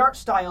 the art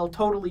style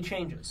totally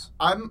changes.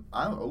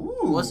 Ooh.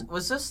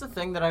 Was this the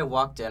thing that I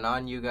walked in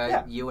on, you guys,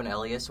 Yeah. you and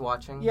Elias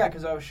watching? Yeah,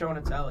 because I was showing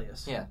it to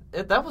Elias. Yeah,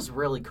 that was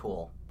really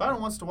cool.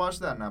 Byron wants to watch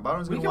that now.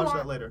 Byron's going to watch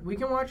that later. We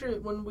can watch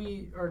it when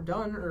we are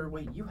done, or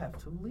wait, you have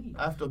to leave.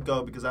 I have to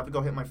go because I have to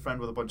go hit my friend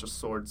with a bunch of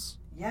swords.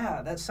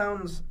 Yeah, that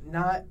sounds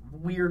not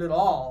weird at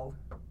all.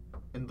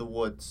 In the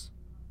woods.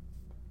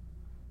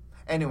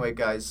 Anyway,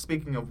 guys,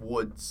 speaking of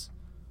woods.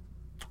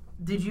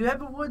 Did you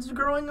have a woods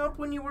growing up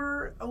when you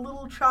were a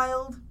little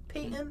child,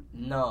 Peyton?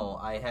 No,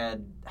 I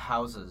had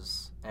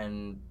houses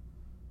and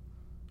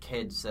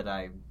kids that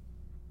I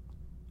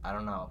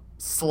don't know.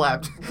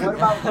 Slapped. What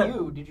about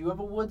you? Did you have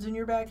a woods in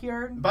your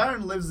backyard?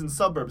 Byron lives in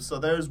suburbs, so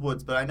there's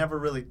woods, but I never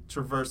really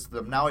traversed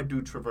them. Now I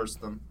do traverse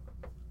them.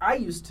 I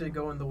used to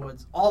go in the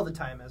woods all the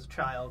time as a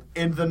child.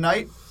 In the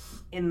night?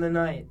 In the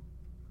night.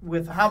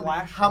 With a How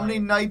flashlight. many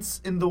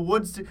nights in the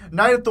woods?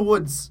 Night at the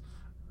woods.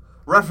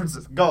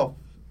 References. Go.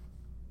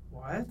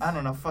 What? I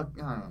don't know. I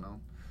don't know.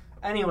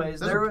 Anyways,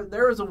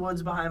 there was a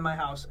woods behind my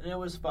house, and it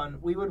was fun.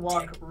 We would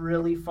walk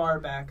really far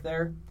back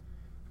there,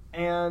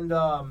 and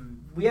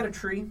we had a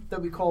tree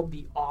that we called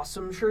the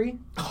Awesome Tree.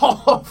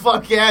 Oh,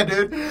 fuck yeah,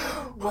 dude.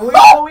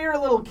 Well, we were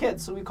little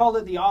kids, so we called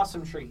it the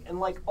Awesome Tree,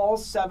 and all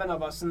 7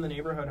 of us in the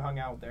neighborhood hung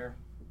out there.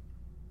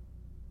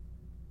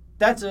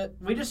 That's it.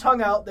 We just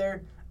hung out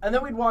there, and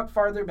then we'd walk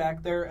farther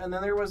back there, and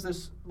then there was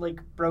this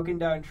broken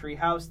down tree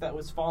house that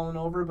was fallen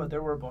over, but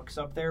there were books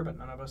up there, but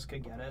none of us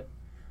could get it.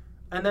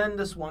 And then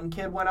this one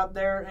kid went up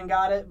there and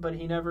got it, but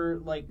he never,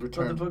 but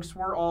the books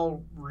were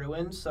all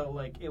ruined, so,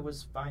 it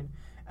was fine.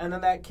 And then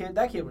that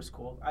kid was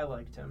cool. I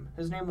liked him.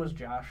 His name was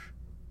Josh.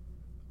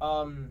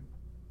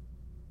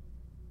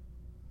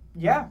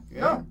 Yeah.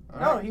 No,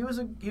 right. he was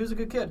a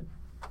good kid.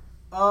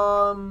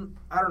 I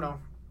don't know.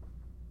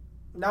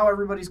 Now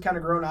everybody's kind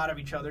of grown out of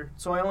each other,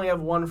 so I only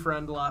have one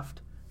friend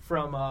left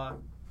from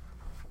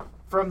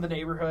the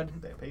neighborhood.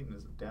 Peyton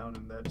is down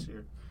in that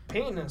cheer.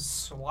 Peyton is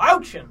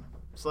slouching.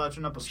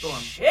 Slouching up a storm.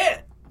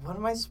 Shit! What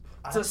am I?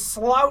 To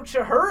slouch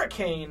a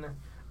hurricane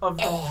of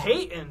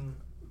Peyton.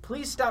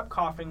 Please stop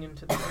coughing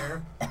into the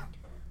air.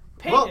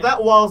 Peyton. Well,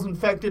 that wall's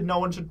infected. No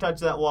one should touch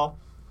that wall.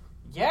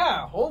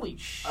 Yeah, holy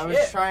shit. I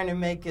was trying to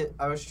make it.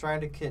 I was trying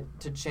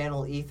to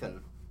channel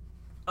Ethan.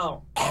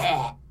 Oh.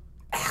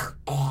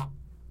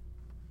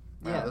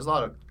 Yeah, there's a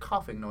lot of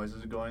coughing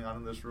noises going on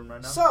in this room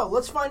right now. So,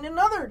 let's find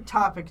another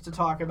topic to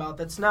talk about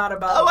that's not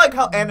about... I like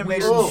how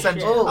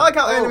animation-centric... Oh, I like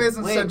how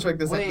animation-centric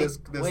this day is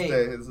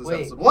this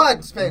episode.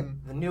 What,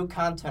 Peyton? The new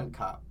content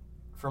cop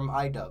from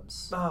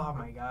iDubbbz. Oh,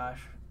 my gosh.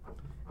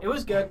 It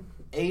was good.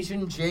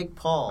 Asian Jake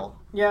Paul.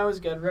 Yeah, it was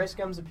good. Rice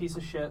Gum's a piece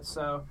of shit,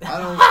 so... I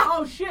don't...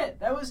 Oh, shit.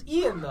 That was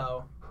Ian,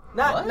 though.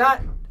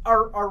 Not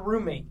our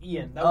roommate,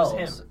 Ian. That was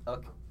him.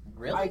 Okay.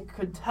 Really? I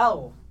could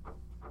tell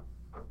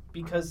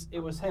because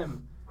it was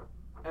him.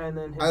 And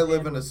then his I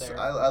live hand was there.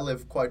 I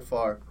live quite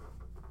far.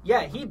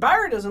 Yeah,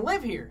 Byron doesn't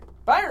live here.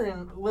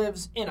 Byron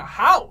lives in a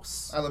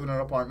house. I live in an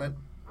apartment.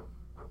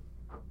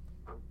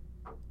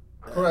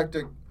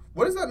 Correcting.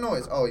 What is that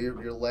noise? Oh,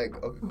 your leg.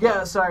 Okay. Cool.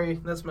 Yeah, sorry,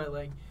 that's my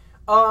leg.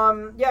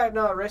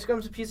 Rice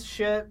Gum's a piece of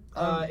shit.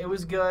 It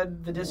was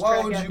good. The diss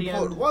track at the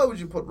end. Why would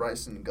you put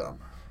rice in gum?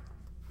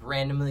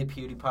 Randomly,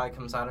 PewDiePie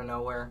comes out of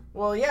nowhere.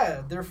 Well,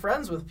 yeah, they're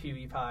friends with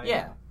PewDiePie.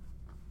 Yeah.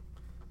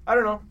 I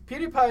don't know.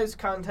 PewDiePie's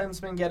content's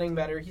been getting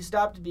better. He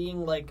stopped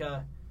being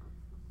a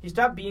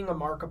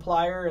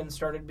Markiplier and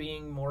started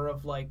being more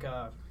of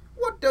a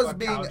What does a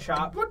being cow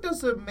chop. What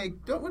does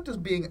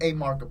being a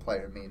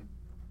Markiplier mean?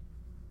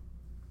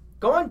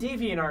 Go on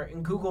DeviantArt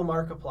and Google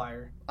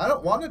Markiplier. I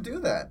don't want to do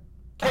that.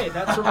 Okay,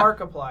 that's a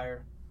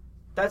Markiplier.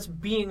 That's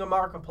being a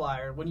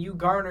Markiplier. When you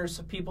garner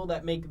some people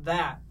that make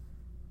that,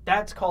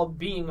 that's called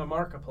being a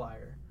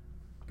Markiplier.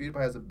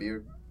 PewDiePie has a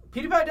beard.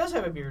 PewDiePie does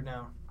have a beard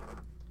now.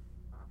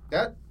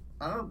 That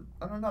I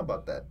don't know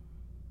about that.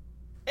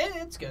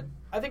 It's good.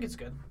 I think it's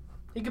good.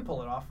 He could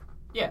pull it off.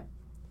 Yeah.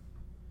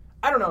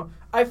 I don't know.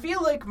 I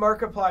feel like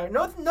Markiplier...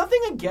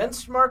 nothing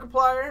against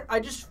Markiplier. I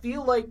just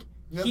feel like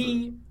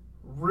he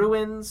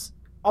ruins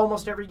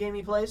almost every game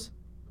he plays.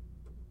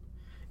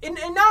 And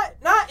not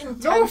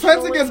intentionally. No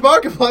offense against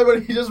Markiplier,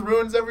 but he just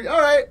ruins every...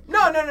 All right.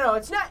 No.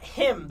 It's not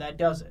him that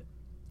does it.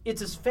 It's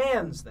his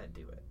fans that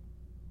do it.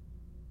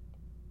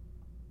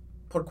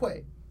 ¿Por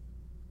qué?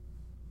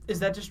 Is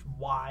that just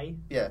why?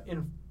 Yeah.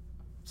 In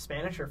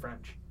Spanish or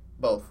French?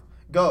 Both.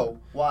 Go.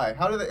 Why?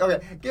 How do they...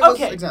 Okay. Give us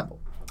an example.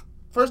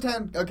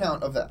 First-hand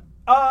account of that.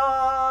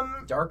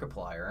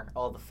 Darkiplier,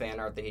 all the fan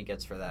art that he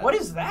gets for that. What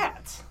is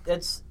that?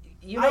 It's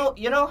you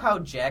know how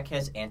Jack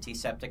has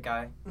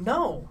Antisepticeye?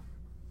 No.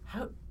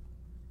 How?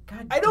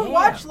 God I don't damn.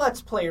 watch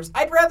Let's Players.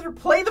 I'd rather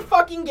play the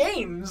fucking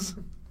games.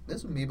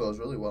 This amiibo is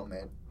really well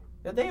made.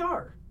 Yeah, they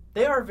are.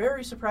 They are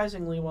very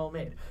surprisingly well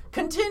made.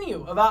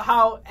 Continue about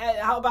how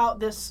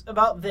about this.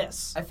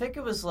 I think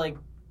it was like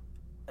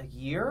a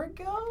year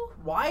ago.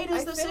 Why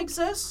does I this think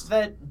exist?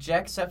 That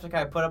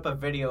Jacksepticeye put up a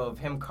video of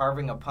him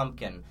carving a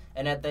pumpkin,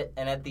 and at the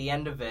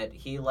end of it,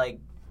 he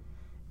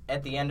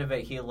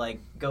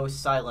goes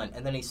silent,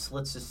 and then he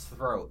slits his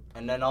throat,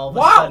 and then all of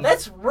a sudden,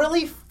 that's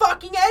really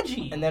fucking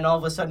edgy. and then all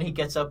of a sudden he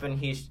gets up and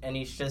he's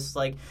just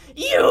like,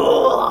 "You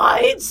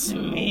lied to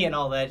me," and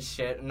all that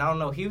shit. And I don't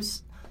know,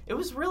 it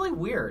was really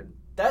weird.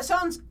 That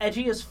sounds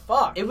edgy as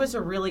fuck. It was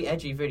a really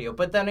edgy video,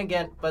 but then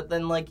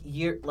like a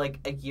year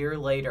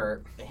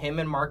later, him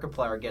and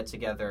Markiplier get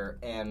together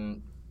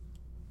and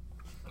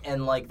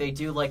like they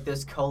do like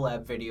this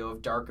collab video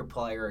of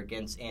Darkiplier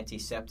against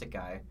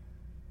Antisepticeye.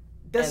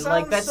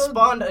 That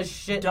spawned a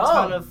shit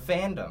ton of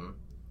fandom.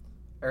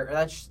 Or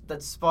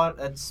that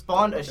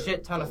spawned a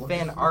shit ton of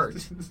fan art.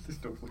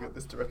 Don't look at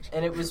this direction.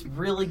 And it was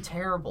really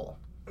terrible.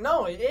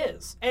 No, it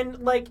is. And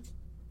like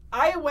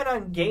I went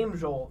on Game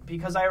Jolt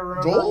because I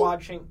remember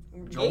watching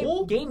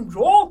Joel? Game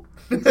Joel.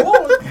 Joel,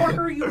 what the fuck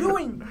are you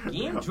doing?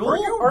 Game Joel? Are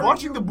you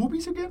watching the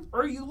boobies again?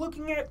 Are you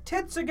looking at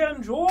tits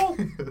again, Joel?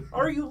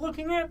 Are you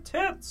looking at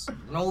tits?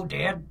 No,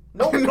 Dad.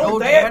 No,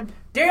 Dad.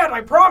 Dad,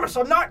 I promise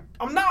I'm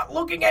not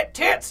looking at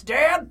tits,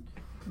 Dad.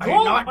 I did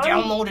not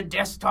download a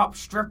desktop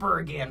stripper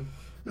again.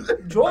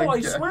 Joel, I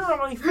swear on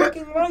my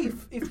fucking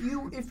life, if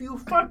you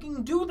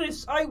fucking do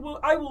this, I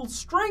will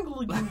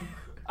strangle you.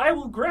 I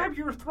will grab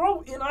your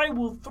throat and I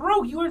will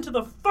throw you into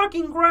the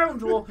fucking ground,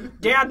 Joel.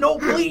 Dad, no,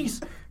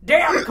 please.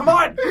 Dad, come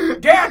on.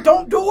 Dad,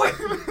 don't do it.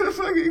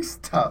 Fucking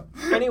stop.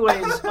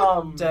 Anyways,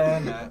 Granddad.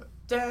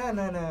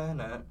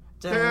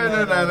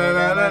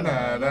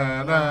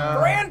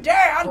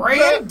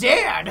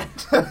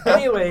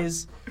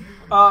 Anyways,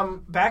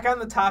 back on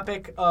the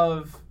topic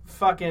of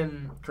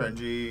fucking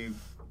Cringy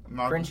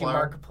Cringy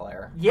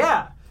Markiplier.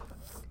 Yeah.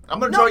 I'm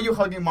gonna draw you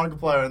hugging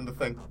Markiplier in the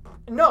thing.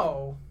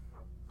 No.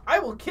 I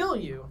will kill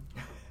you.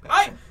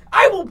 I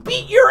will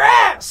beat your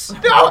ass.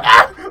 No,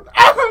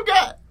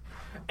 God.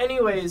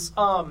 Anyways,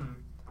 no,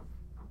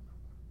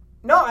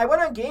 I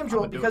went on Game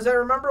Jolt because I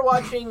remember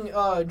watching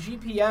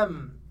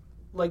GPM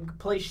like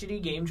play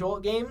shitty Game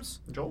Jolt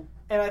games. Joel?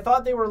 And I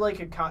thought they were like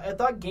I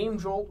thought Game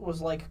Jolt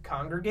was like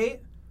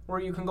Congregate, where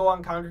you can go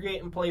on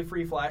Congregate and play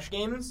free Flash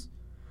games.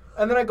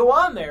 And then I go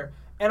on there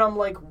and I'm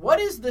like, what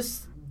is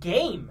this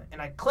game?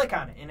 And I click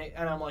on it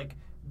and I'm like,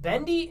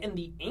 Bendy and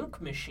the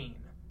Ink Machine.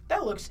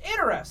 That looks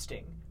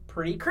interesting.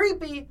 Pretty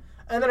creepy.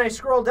 And then I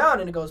scroll down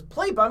and it goes,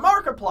 played by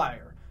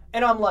Markiplier.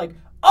 And I'm like,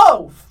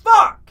 oh,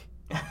 fuck!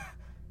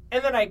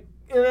 and then I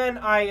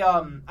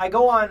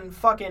go on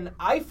fucking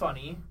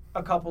iFunny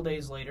a couple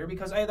days later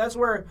because that's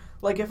where,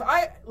 if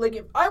I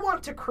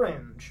want to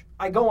cringe,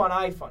 I go on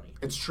iFunny.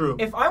 It's true.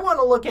 If I want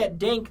to look at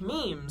dank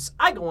memes,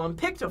 I go on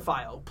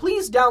Pictophile.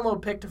 Please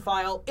download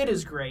Pictophile. It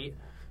is great.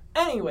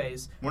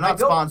 Anyways. We're not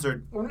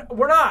sponsored.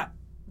 We're not.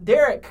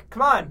 Derek,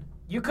 come on.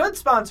 You could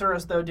sponsor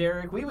us, though,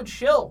 Derek. We would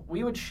shill.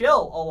 We would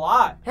shill a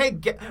lot. Hey,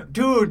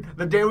 dude,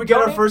 the day we get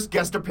our first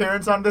guest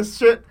appearance on this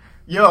shit,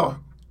 yo.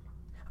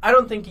 I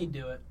don't think he'd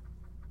do it.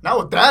 Not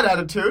with that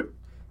attitude.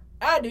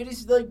 Dude,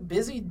 he's,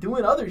 busy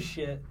doing other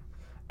shit.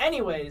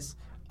 Anyways,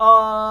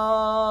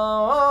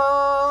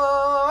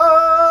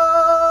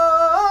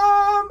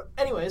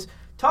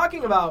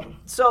 talking about...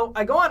 So,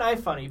 I go on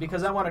iFunny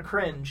because I want to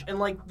cringe,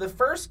 and, the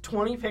first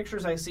 20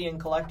 pictures I see in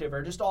Collective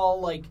are just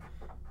all,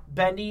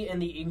 Bendy and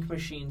the Ink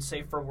Machine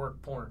safe for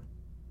work porn.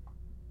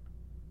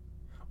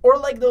 Or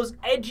those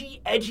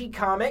edgy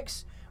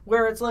comics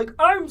where it's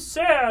I'm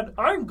sad,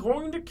 I'm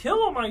going to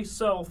kill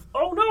myself.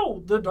 Oh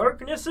no, the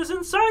darkness is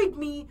inside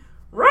me.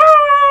 Rah!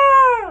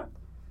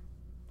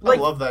 I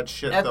love that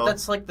shit though.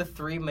 That's the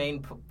three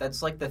main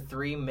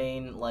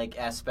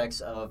aspects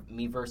of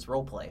Miiverse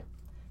roleplay.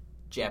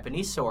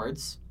 Japanese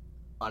swords,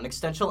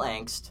 unexistential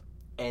angst,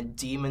 and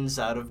demons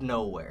out of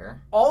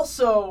nowhere.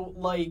 Also,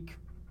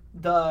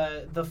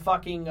 the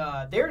fucking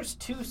there's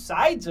two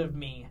sides of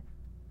me.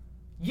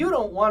 you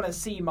don't want to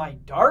see my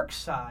dark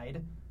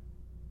side,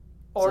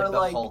 or It's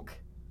like the Hulk.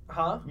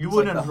 huh? You It's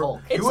wouldn't. like the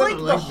Hulk. It's you like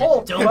wouldn't the me.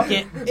 Hulk. Don't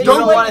get. It's You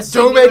don't like- want to see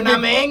Don't me make when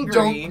I'm me. angry.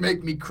 Don't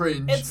make me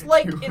cringe. It's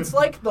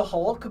like the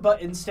Hulk,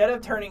 but instead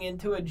of turning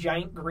into a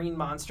giant green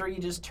monster, you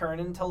just turn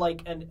into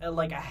like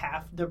a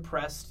half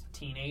depressed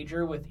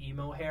teenager with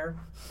emo hair.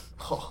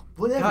 Oh,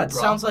 whatever, God,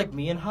 bro. sounds like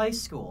me in high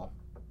school.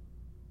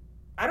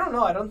 I don't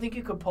know. I don't think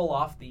you could pull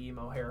off the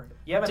emo hair.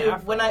 You have an Dude,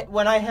 afro.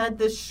 when I had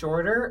this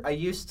shorter, I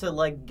used to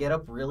like get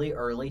up really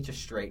early to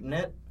straighten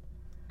it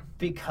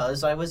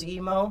because I was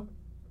emo,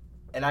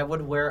 and I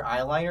would wear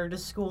eyeliner to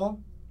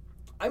school.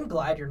 I'm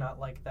glad you're not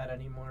like that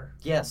anymore.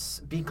 Yes,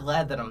 be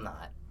glad that I'm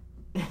not.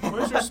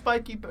 Where's your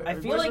spiky? I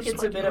feel where's like your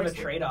it's a spiky bit of a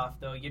bracelet? trade-off,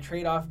 though. You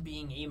trade off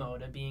being emo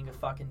to being a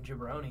fucking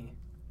jabroni.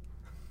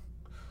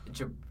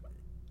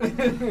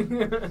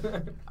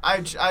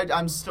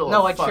 I'm still.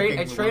 No, a I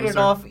traded fucking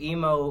off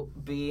emo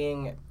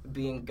being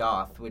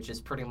goth, which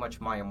is pretty much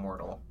my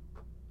immortal.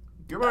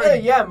 You're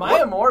already, yeah, my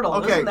what? immortal.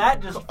 Okay. Isn't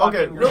that just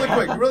Okay, fucking really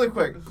rad? quick, really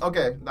quick.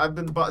 Okay,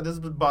 this has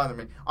been bothering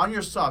me. On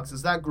your socks,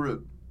 is that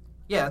Groot?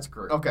 Yeah, that's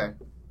Groot. Okay.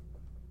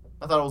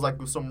 I thought it was like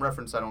some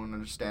reference I don't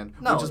understand.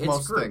 No, which is it's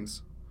most Groot.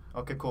 things.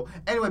 Okay, cool.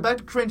 Anyway, back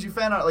to cringy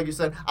fan art, like you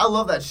said. I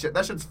love that shit.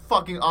 That shit's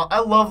fucking I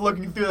love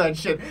looking through that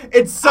shit.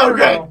 It's I so don't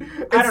great. know.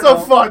 I It's don't so know.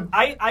 fun.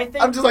 I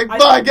think I'm just like, I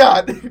my think-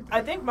 God.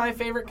 I think my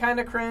favorite kind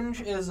of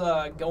cringe is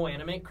go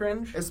animate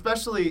cringe.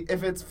 Especially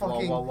if it's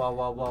fucking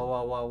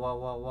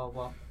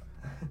Whoa.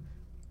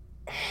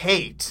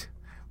 hate.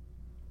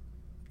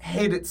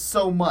 Hate it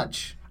so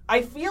much.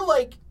 I feel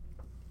like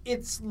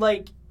it's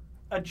like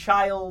a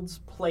child's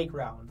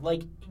playground.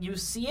 Like you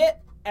see it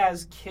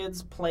as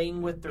kids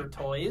playing with their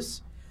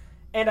toys,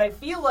 and I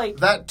feel like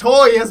That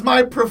toy is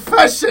my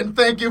profession,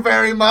 thank you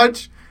very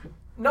much.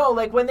 no,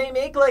 like when they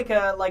make like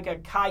a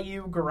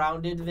Caillou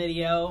grounded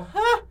video,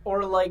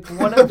 or like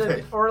one of the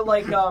Okay. or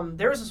like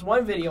there was this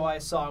one video I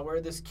saw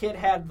where this kid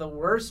had the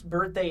worst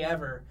birthday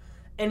ever,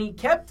 and he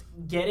kept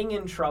getting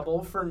in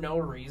trouble for no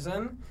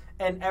reason,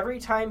 and every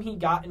time he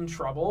got in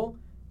trouble,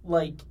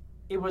 like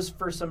it was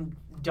for some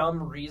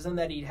dumb reason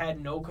that he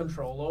had no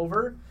control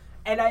over.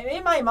 And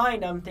in my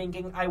mind, I'm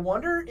thinking, I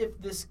wonder if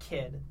this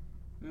kid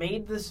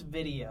made this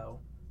video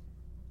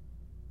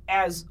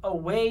as a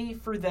way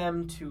for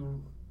them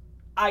to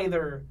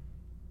either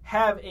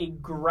have a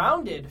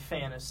grounded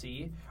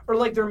fantasy, or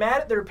like they're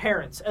mad at their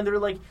parents and they're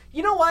like,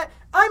 you know what?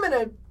 I'm going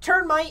to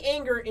turn my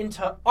anger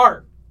into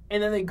art.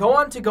 And then they go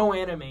on to Go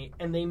Animate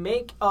and they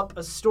make up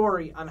a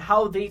story on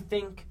how they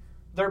think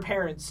their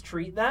parents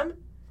treat them.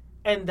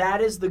 And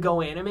that is the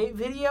Go Animate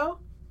video.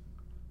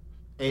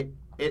 It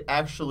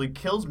actually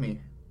kills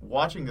me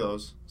watching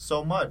those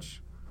so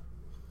much.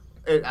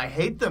 I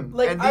hate them.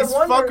 Like, and I these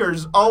wonder-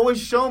 fuckers always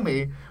show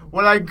me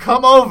when I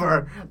come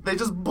over, they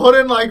just put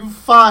in like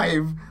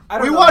 5. I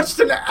don't We know. watched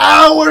an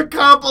hour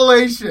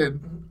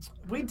compilation.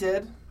 We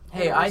did.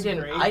 Hey, It I was didn't.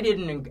 great.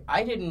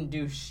 I didn't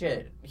do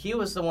shit. He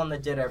was the one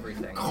that did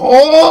everything.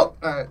 Cool.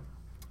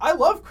 I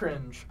love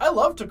cringe. I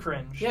love to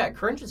cringe. Yeah,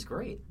 cringe is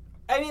great.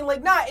 I mean,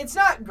 like, it's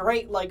not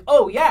great. Like,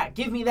 oh yeah,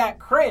 give me that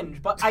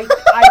cringe. But I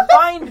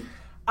find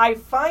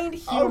I'll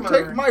humor.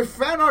 take my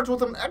fan art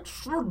with an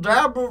extra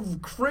dab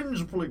of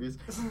cringe, please.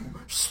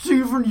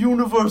 Steven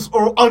Universe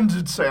or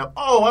Undertale.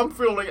 Oh, I'm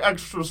feeling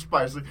extra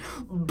spicy.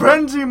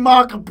 Bendy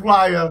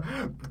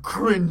Markiplier,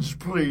 cringe,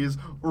 please.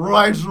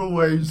 Right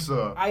away,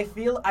 sir.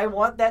 I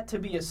want that to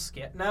be a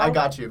skit now. I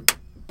got you. I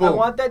Boom.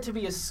 want that to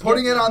be a skit.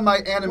 Putting it now. on my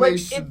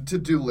animation Like,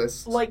 to-do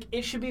list. Like,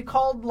 it should be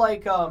called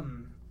like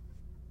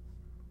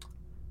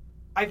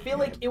I feel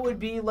like it would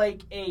be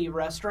like a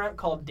restaurant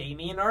called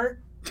Damien Art.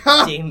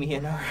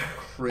 Damien.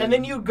 Cringe. And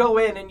then you'd go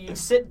in and you'd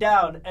sit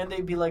down and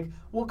they'd be like,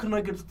 what can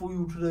I get for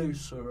you today,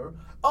 sir?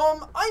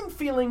 I'm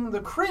feeling the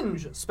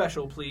cringe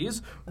special,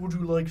 please. Would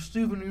you like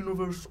Steven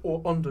Universe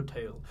or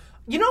Undertale?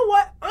 You know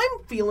what?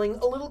 I'm feeling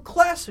a little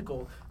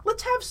classical.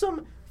 Let's have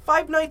some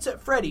Five Nights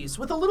at Freddy's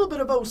with a little bit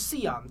of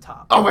OC on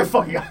top. Oh my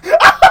fucking god.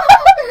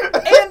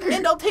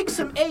 And I'll take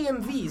some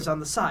AMVs on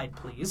the side,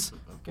 please.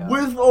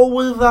 With or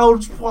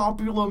without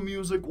popular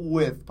music?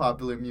 With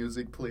popular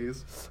music,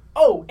 please.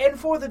 Oh, and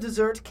for the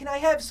dessert, can I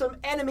have some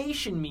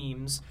animation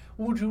memes?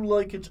 Would you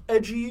like it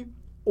edgy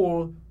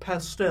or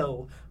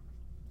pastel?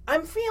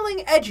 I'm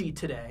feeling edgy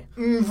today.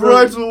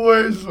 Right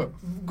away, sir.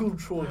 Good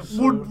choice,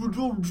 sir.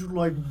 Would you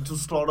like to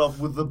start off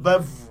with the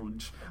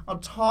beverage? A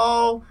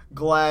tall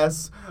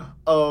glass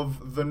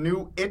of the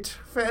new It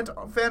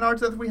fan art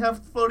that we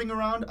have floating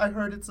around. I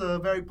heard it's a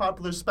very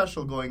popular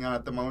special going on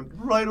at the moment.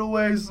 Right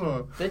away,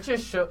 sir. That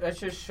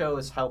just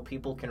shows how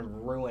people can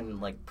ruin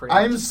like pretty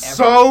I'm much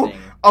so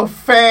everything. a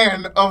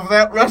fan of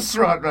that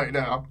restaurant right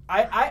now.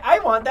 I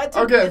want that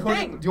to Okay, be a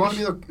thing. do you want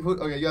to be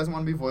okay, you guys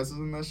want to be voices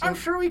in this shit? I'm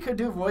sure we could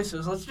do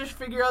voices. Let's just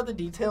figure out the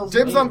details.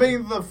 James on later.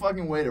 being the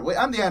fucking waiter. Wait,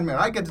 I'm the admin.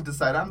 I get to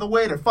decide. I'm the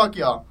waiter. Fuck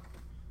y'all.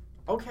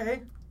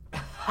 Okay.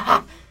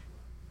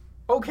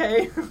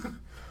 Okay.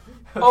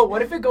 Oh,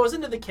 what if it goes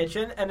into the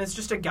kitchen and it's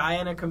just a guy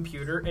on a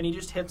computer and he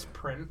just hits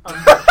print on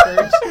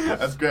pictures?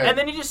 That's great. And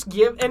then you just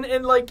give and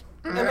then like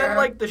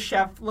the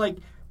chef like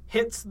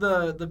hits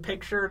the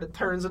picture and it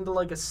turns into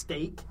like a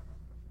steak.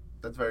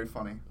 That's very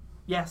funny.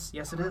 Yes,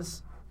 it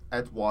is.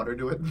 Adds water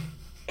to it.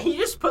 He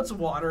just puts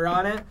water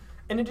on it,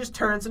 and it just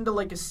turns into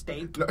like a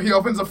steak. No, he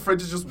opens the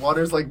fridge, it's just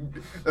water's like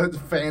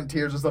fan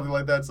tears or something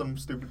like that. Some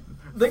stupid.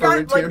 The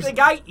guy, tears. the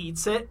guy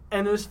eats it,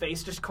 and his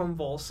face just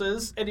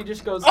convulses, and he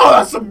just goes, Oh,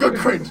 that's some good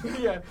cringe.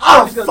 Yeah.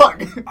 Oh, He goes,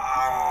 fuck.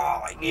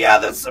 Oh, yeah,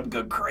 that's some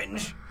good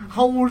cringe.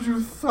 How would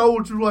you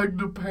like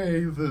to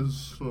pay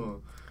this?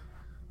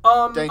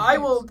 Dank I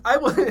memes. will.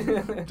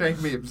 Dank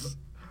memes.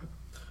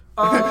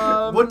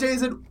 Um, What day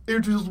is it?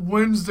 It is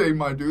Wednesday,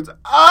 my dudes.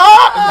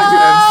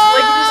 Ah!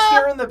 Like you just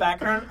hear in the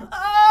background.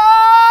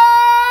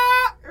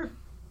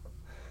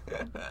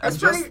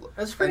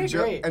 That's pretty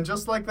great. And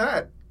just like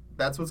that,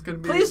 that's what's gonna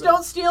be. Please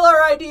don't steal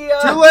our idea.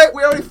 Too late.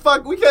 We already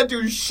fucked. We can't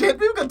do shit.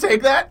 People can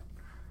take that.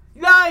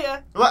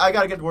 Yeah. Well, I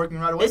gotta get working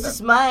right away. This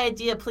is my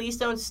idea. Please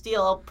don't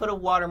steal. I'll put a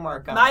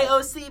watermark on My it.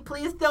 OC,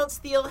 please don't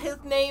steal.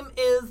 His name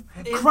is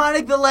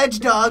Chronic the Ledge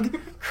Dog.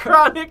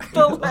 Chronic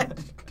the Ledge.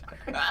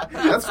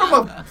 That's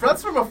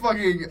from a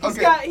fucking.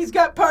 Okay. He's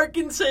got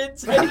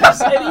Parkinson's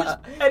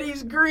and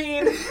he's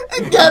green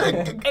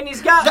Gotta and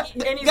he's got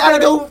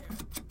go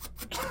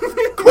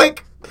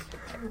quick.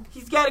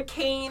 He's got a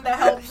cane that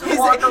helps him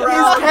walk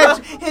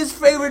around. His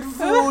favorite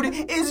food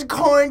is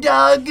corn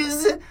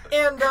dogs.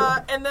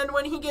 And then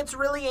when he gets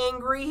really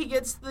angry, he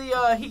gets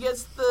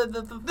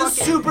the fucking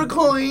super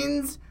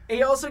coins.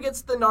 He also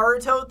gets the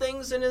Naruto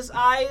things in his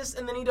eyes,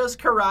 and then he does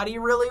karate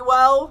really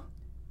well.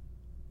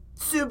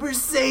 Super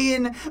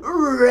Saiyan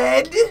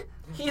Red.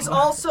 He's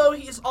also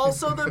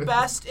the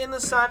best in the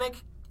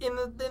Sonic in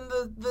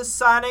the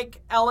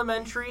Sonic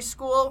Elementary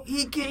School.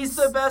 He's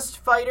the best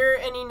fighter,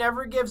 and he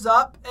never gives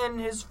up. And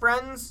he's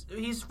friends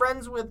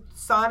with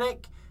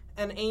Sonic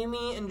and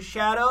Amy and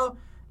Shadow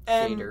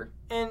and Shader.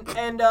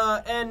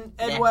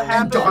 and what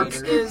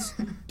happens is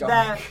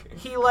that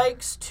he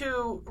likes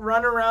to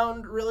run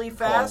around really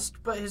fast,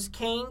 but his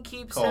cane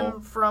keeps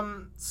him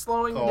from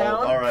slowing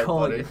down. All right, Cole,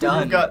 buddy.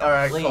 done. All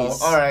right, Please. Cole.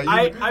 All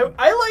right.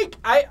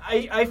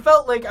 I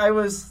felt like I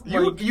was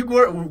like You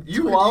were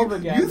 12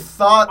 again. You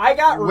thought I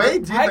got way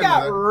deep I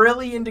got into that.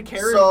 really into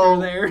character So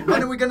there.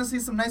 when are we gonna see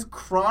some nice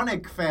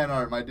Chronic fan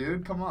art, my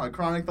dude? Come on,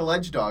 Chronic the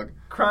Ledge Dog.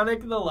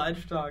 Chronic the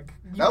Ledge Dog.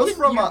 That was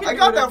from I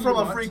got that from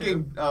a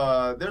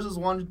freaking. There's this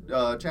one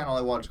channel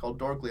I watch called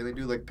Dorkly, and they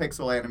do like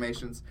pixel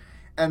animations.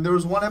 And there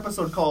was one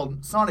episode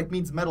called Sonic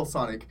Meets Metal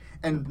Sonic,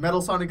 and Metal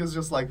Sonic is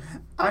just like,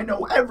 I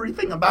know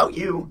everything about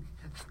you,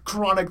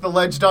 Chronic the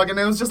Ledge Dog, and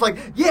it was just like,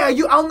 yeah,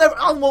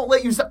 I won't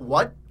let you say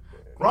what?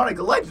 Chronic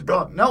the Ledge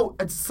Dog? No,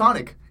 it's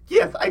Sonic.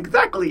 Yes,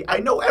 exactly. I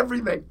know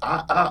everything.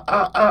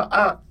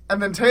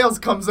 And then Tails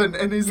comes in,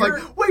 and he's like,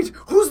 wait,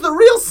 who's the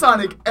real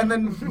Sonic? And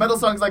then Metal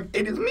Sonic's like,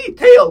 it is me,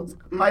 Tails,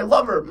 my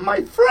lover,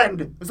 my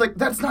friend. It's like,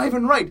 that's not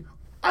even right.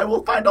 I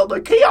will find all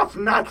the Chaos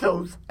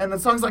Nachos. And then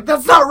Sonic's like,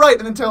 that's not right.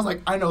 And then Tails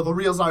like, I know, the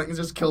real Sonic, and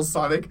just kills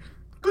Sonic.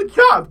 Good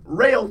job,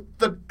 Rails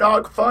the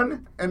dog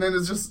fun. And then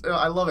it's just,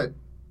 I love it.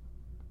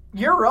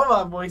 Your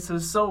robot voice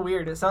is so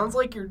weird. It sounds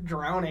like you're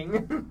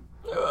drowning.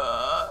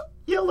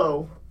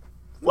 Yellow,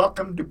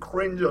 welcome to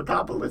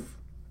Cringeotopolis.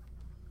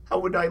 How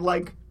would I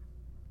like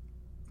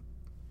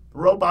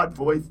robot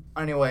voice?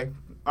 Anyway,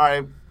 all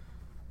right.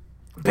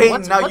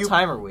 Peyton, What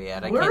time are we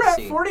at? I We're can't at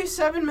see.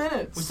 47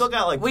 minutes. We still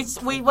got like...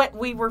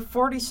 We were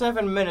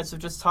 47 minutes of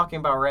just talking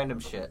about random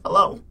shit.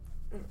 Hello.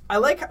 I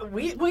like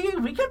we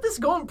kept this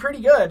going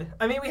pretty good.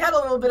 I mean, we had a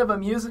little bit of a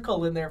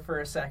musical in there for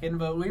a second,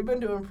 but we've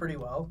been doing pretty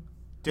well.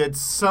 Did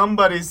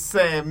somebody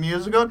say a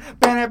musical?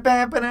 I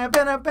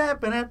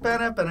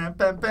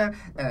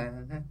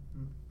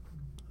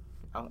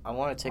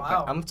want to take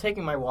Wow. I'm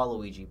taking my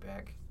Waluigi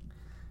back.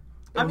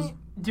 I mean,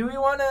 do we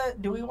want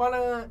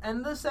to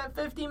end this at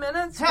 50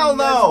 minutes? Or Hell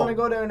do you guys no. want to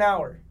go to an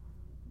hour?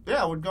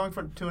 Yeah, we're going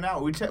to an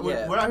hour.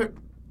 Yeah. We're out here.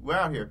 We're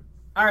out here.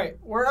 All right,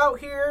 we're out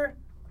here.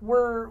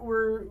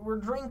 We're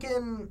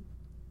drinking.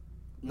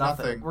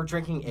 Nothing. We're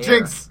drinking air.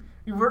 Jinx.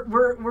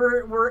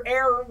 We're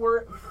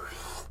air.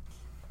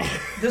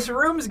 This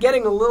room's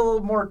getting a little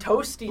more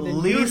toasty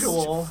than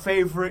usual.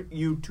 favorite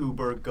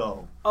YouTuber,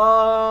 go.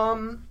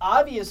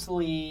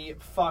 Obviously,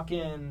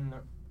 fucking.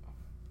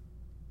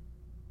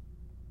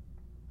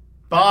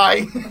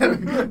 Bye.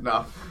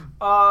 No.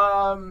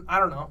 I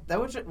don't know.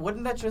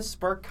 Wouldn't that just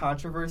spark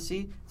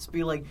controversy? Just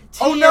be like,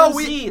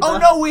 TMZ, Oh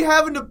no, we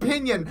have an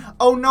opinion.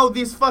 Oh no,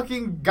 these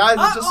fucking guys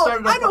that just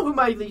started. I know who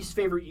my least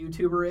favorite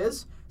YouTuber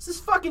is. It's this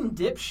fucking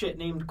dipshit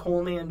named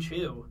Coleman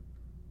Chew.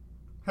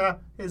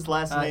 His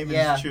last name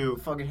yeah, is Chew.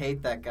 Fucking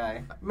hate that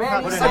guy.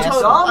 Man, What he's an so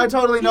asshole. dumb. I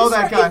totally know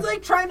that guy. He's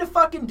like trying to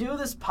fucking do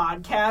this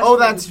podcast. Oh, with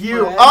that's his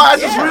you. friends. Oh, I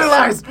just Yes.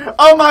 realized.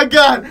 Oh my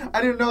god,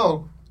 I didn't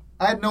know.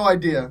 I had no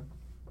idea.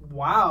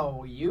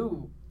 Wow,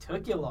 you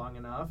took you long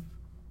enough.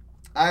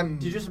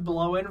 Did you just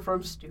blow in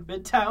from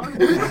Stupid Town?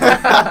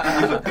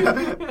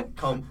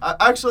 Come. I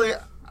actually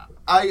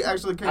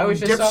came I was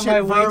from just on my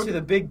way Dipshit to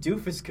the big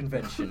doofus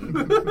convention.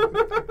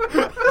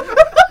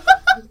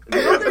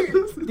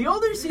 The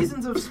older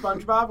seasons of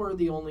SpongeBob were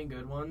the only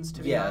good ones,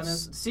 to be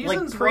honest.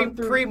 Seasons like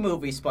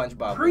pre-movie SpongeBob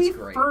was great.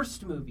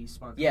 Pre-first movie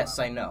SpongeBob. Yes,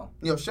 I know.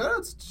 Yo,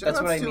 shoutouts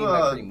That's what I mean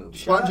by pre-movie.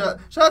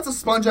 Shoutouts to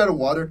Sponge Out of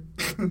Water.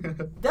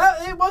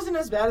 It wasn't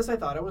as bad as I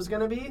thought it was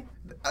going to be.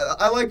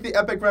 I like the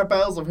epic rap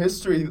battles of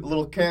history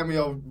little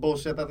cameo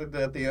bullshit that they did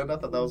at the end. I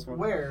thought that was fun.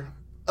 Where?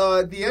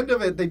 At the end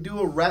of it, they do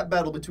a rap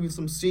battle between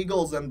some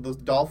seagulls and the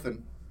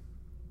dolphin.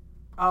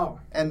 Oh.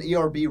 And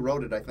ERB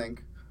wrote it, I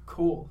think.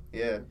 Cool.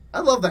 Yeah.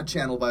 I love that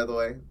channel, by the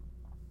way.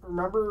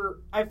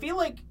 Remember, I feel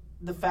like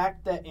the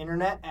fact that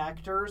internet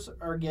actors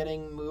are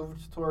getting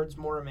moved towards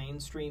more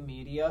mainstream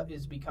media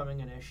is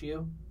becoming an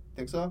issue.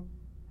 Think so?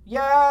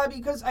 Yeah,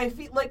 because I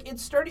feel like it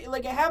started,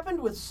 like it happened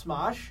with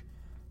Smosh.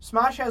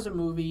 Smosh has a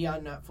movie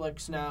on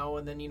Netflix now,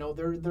 and then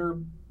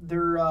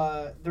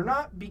they're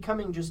not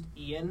becoming just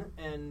Ian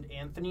and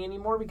Anthony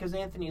anymore because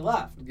Anthony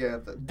left. Yeah,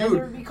 dude,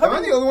 am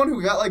I the only one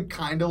who got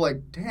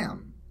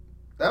damn,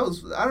 that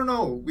was, I don't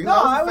know.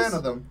 I was a fan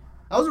of them.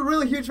 I was a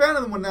really huge fan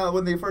of them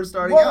when they first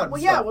started out.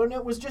 Well, yeah, when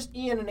it was just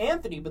Ian and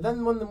Anthony, but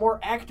then when the more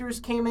actors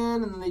came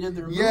in and they did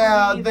their movie,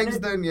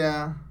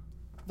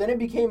 then it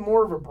became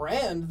more of a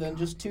brand than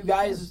just two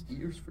guys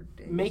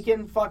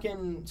making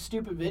fucking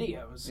stupid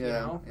videos. Yeah, you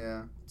know?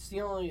 Yeah.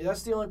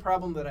 That's the only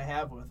problem that I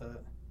have with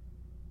it.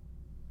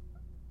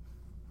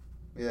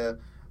 Yeah,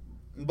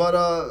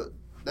 but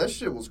that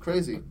shit was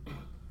crazy.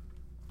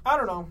 I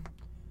don't know.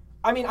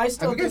 I mean, I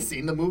still. Have you guys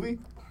seen the movie?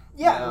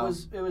 Yeah, no.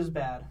 It was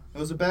bad. It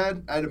was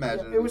bad? I'd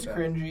imagine. Yeah, it was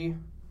cringy.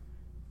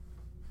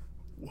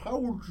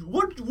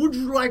 Would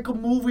you like a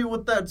movie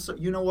with that? So,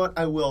 you know what?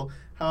 I will.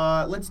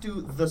 Let's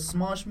do the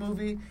Smosh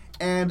movie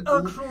and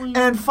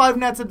Five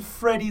Nights at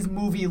Freddy's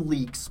movie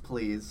leaks,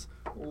 please.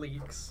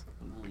 Leaks.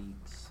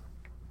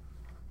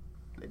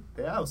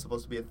 Yeah, that was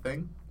supposed to be a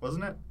thing,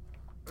 wasn't it?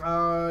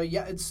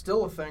 Yeah, it's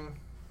still a thing.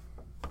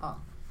 Huh.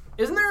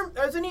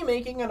 Isn't he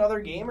making another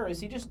game, or is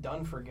he just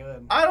done for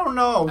good? I don't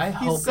know.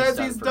 He says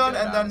he's done,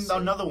 good, and then honestly.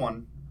 another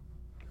one.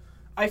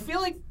 I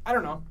feel like, I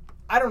don't know.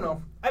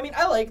 I mean,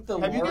 I like the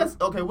lore. Have you guys,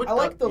 I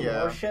like the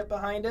lore shit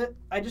behind it.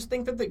 I just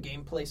think that the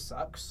gameplay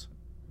sucks.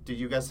 Did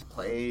you guys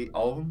play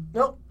all of them?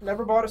 Nope,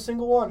 never bought a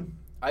single one.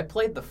 I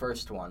played the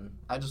first one.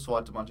 I just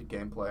watched a bunch of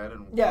gameplay. I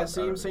didn't. Yeah,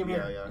 same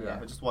here. Yeah.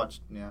 I just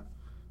watched. Yeah.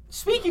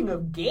 Speaking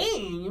of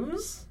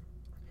games,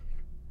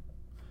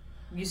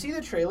 you see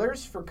the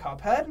trailers for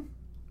Cuphead?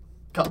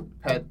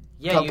 Cuphead.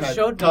 Yeah, you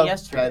showed me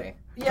yesterday.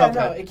 Yeah,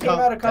 no, it came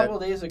out a couple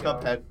days ago.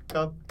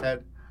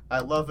 Cuphead. I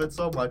love it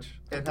so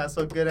much. It has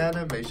so good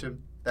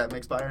animation that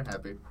makes Byron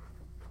happy.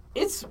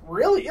 It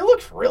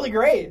looks really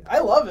great. I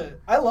love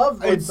it. I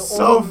love it's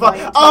so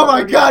fun. Oh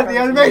my god, the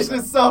animation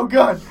is so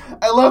good.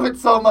 I love it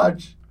so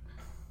much.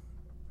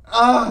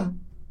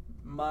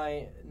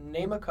 My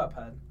name a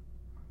Cuphead.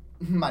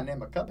 My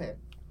name a Cuphead.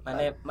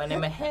 My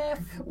name a Hef.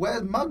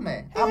 Where's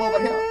Mugman? I'm over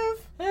here.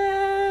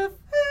 Hef.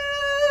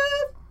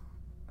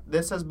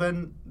 This has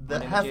been the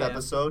Hef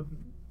episode.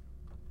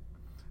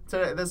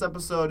 Today, this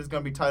episode is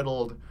going to be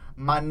titled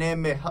My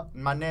name is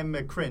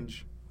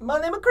Cringe. My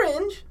name is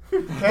Cringe.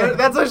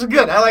 That's actually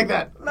good. I like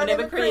that. My name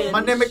is Cringe. My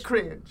name is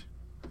Cringe.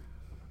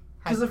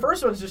 Because the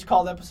first one's just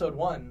called episode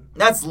 1.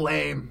 That's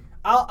lame.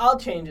 I'll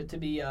change it to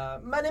be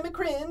My name is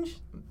Cringe.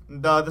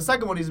 The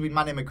second one needs to be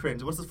My Name is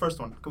Cringe. What's the first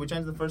one? Can we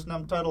change the first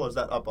title, or is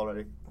that up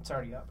already? It's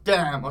already up.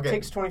 Damn, okay. It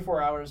takes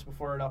 24 hours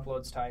before it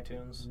uploads to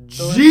iTunes.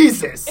 So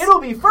Jesus!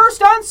 It'll be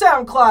first on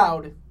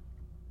SoundCloud.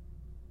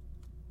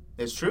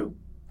 It's true.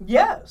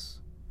 Yes.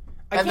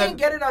 I can't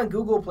get it on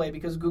Google Play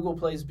because Google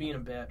Play's being a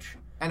bitch.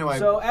 Anyway.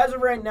 So as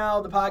of right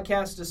now, the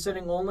podcast is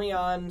sitting only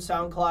on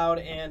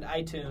SoundCloud and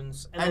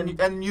iTunes. And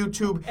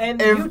YouTube.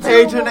 And if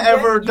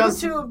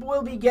YouTube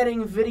will be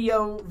getting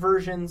video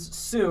versions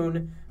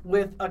soon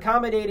with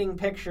accommodating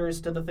pictures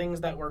to the things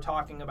that we're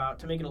talking about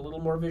to make it a little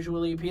more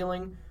visually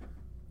appealing.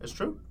 It's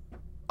true.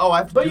 Oh, I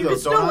have to do those, But you can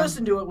still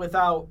listen to it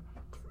without,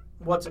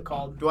 what's it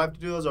called? Do I have to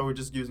do those, or are we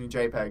just using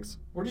JPEGs?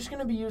 We're just going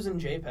to be using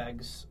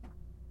JPEGs.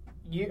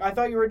 I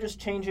thought you were just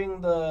changing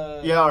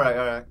the... Yeah, all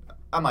right.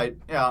 I might.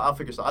 Yeah, I'll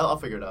figure it out. I'll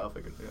figure it out.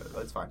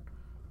 That's fine.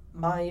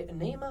 My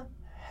name a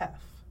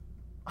Hef.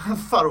 I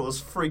thought it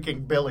was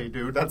freaking Billy,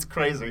 dude. That's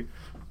crazy.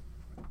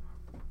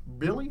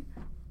 Billy?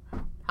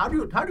 How do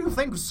you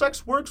think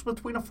sex works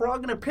between a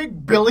frog and a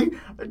pig, Billy?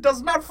 That's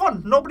not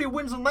fun. Nobody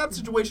wins in that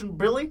situation,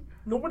 Billy.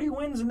 Nobody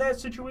wins in that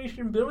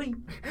situation, Billy.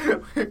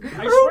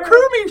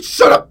 Kermie,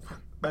 shut up.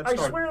 I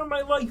swear on my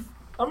life,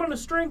 I'm going to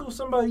strangle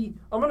somebody.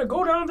 I'm going to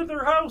go down to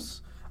their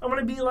house. I'm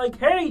going to be like,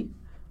 hey,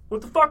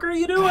 what the fuck are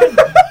you doing?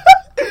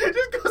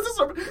 Just goes to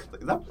some...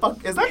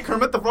 Is that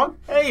Kermit the Frog?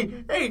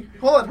 Hey,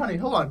 hold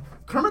on.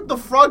 Kermit the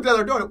Frog's at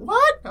our door.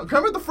 What? No,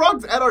 Kermit the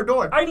Frog's at our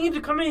door. I need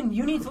to come in.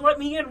 You need to let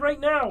me in right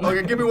now.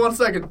 Okay, give me 1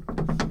 second.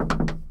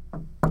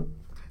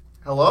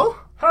 Hello?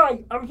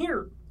 Hi, I'm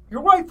here.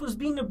 Your wife was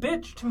being a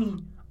bitch to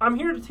me. I'm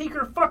here to take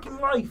her fucking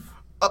life.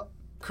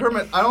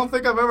 Kermit, I don't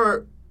think I've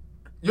ever...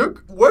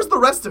 Where's the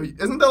rest of you?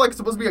 Isn't there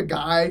supposed to be a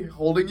guy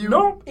holding you?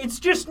 No, it's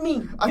just me.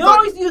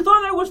 You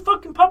thought I was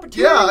fucking puppeteering?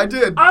 Yeah, I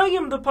did. I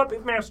am the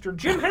puppet master.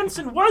 Jim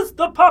Henson was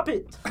the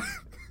puppet.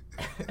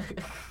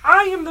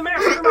 I am the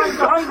mastermind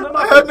behind the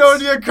Muppets. I had no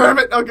idea,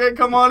 Kermit. Okay,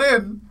 come on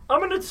in. I'm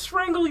gonna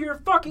strangle your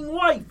fucking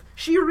wife.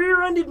 She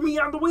rear-ended me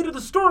on the way to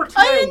the store today.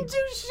 I didn't do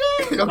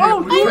shit. Okay,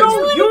 Oh, we you fixed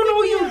know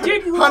it. you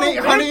did, you Honey,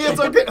 little honey, bitch. it's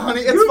okay.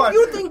 Honey, it's you, fine.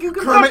 You think you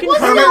can Kermit, fucking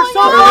Kermit, get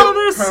yourself out of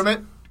this?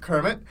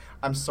 Kermit,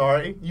 I'm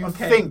sorry. You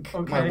Okay, think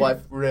okay. my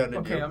wife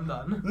rear-ended you. Okay, I'm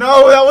done.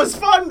 No, that was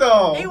fun,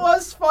 though. It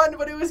was fun,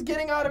 but it was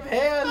getting out of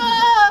hand.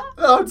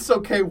 Oh, it's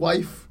okay,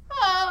 wife.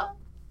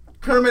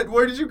 Kermit,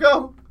 where did you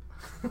go?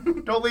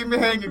 Don't leave me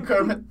hanging,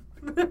 Kermit.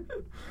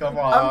 Come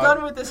on. I'm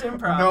done with this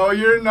improv. No,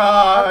 you're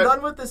not. I'm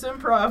done with this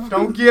improv.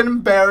 Don't get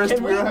embarrassed.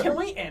 Can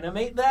we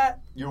animate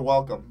that? You're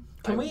welcome.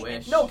 Can I we?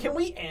 wish. No, can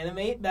we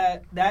animate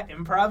that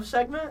improv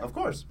segment? Of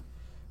course.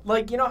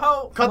 Like, you know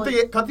how Cut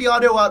the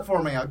audio out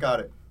for me. I got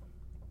it.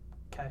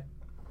 Okay.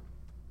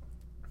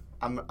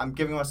 I'm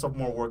giving myself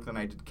more work than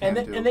I do. And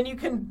then you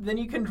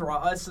can draw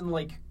us in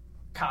like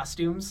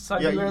costumes. So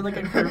I'd be wearing like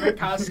a Kermit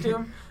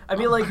costume. I'd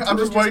be like, I'm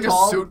just wearing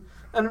tall, a suit.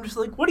 and I'm just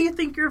like, what do you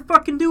think you're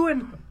fucking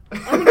doing?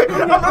 I'm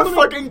gonna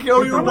fucking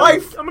kill your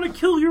wife. I'm gonna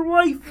kill your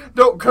wife.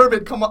 No,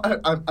 Kermit, come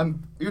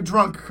on. You're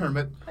drunk,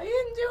 Kermit. I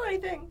didn't do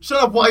anything.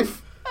 Shut up,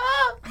 wife.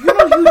 You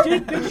know you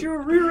did, bitch. You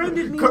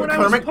rear-ended me when I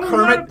was pulling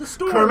out of the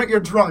store. Kermit, you're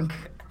drunk.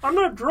 I'm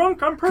not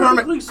drunk. I'm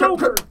perfectly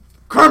sober.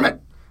 Kermit.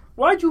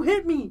 Why'd you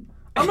hit me?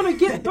 I'm gonna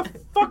get the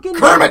fucking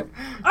Kermit.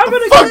 I'm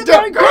gonna Fuck get my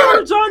that, Kermit.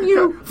 guards on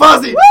you.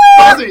 Fozzie. Woo!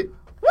 Fozzie.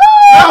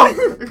 No.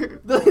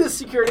 The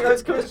security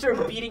guards come and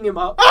start beating him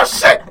up. Oh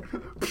shit!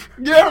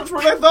 Yeah, that's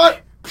what I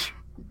thought.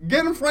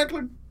 Get him,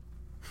 Franklin.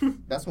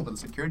 That's one of the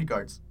security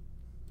guards.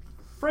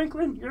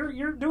 Franklin,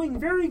 you're doing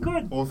very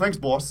good. Well, thanks,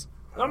 boss.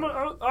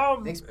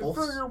 Thanks, boss.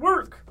 For your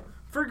work.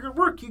 For your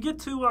work, you get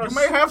to. You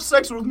may have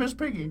sex with Miss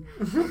Piggy.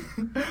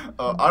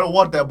 I don't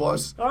want that,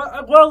 boss.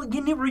 Well,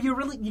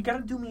 you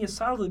gotta do me a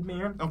solid,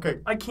 man. Okay.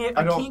 I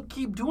can't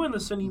keep doing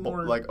this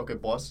anymore. Okay,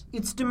 boss.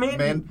 It's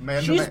demanding.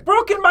 Man, She's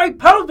broken my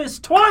pelvis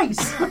twice.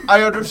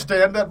 I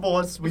understand that,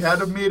 boss. We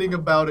had a meeting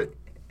about it.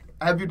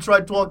 Have you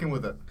tried talking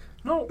with her?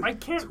 No, I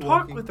can't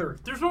talk with her.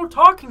 There's no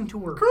talking to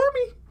her.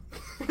 Kirby.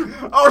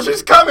 Oh,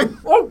 she's coming.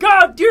 Oh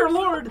God, dear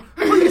Lord!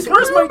 Please,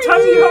 where's my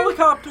tiny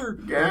helicopter?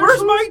 Yes.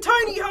 Where's my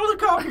tiny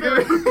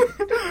helicopter?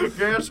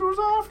 Guess who's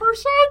off her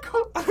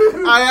cycle?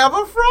 I have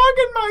a frog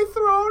in my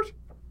throat.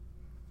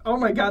 Oh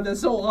my God,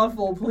 that's so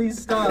awful. Please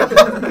stop.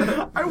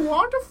 I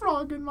want a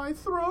frog in my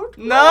throat.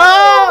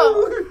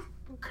 No!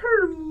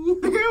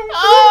 Kermie.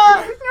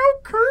 No,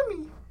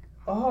 Kermie.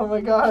 Oh my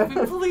God.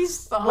 Can we please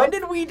stop? When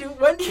did we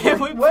Can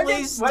we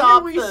please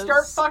stop when did we this?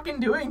 start fucking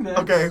doing this?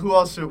 Okay, who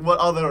else? What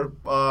other?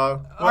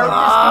 Are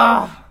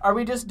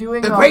we just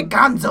doing The Great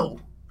Gonzo.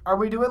 Are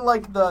we doing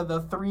like the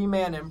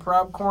 3-man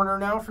improv corner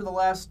now for the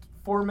last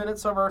 4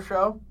 minutes of our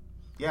show?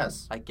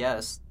 Yes, I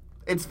guess.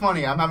 it's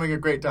funny. I'm having a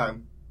great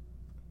time.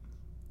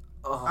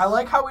 Ugh. I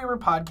like how we were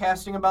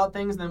podcasting about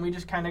things, then we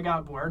just kind of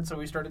got bored, so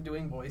we started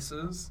doing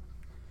voices.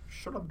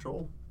 Shut up,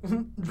 Joel.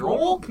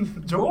 Joel?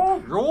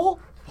 Joel. Joel?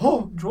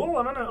 Oh, Joel,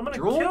 I'm gonna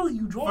Joel? kill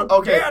you, Joel.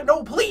 Okay. Dad,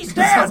 no, please,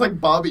 that Dad. sounds like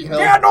Bobby Hill.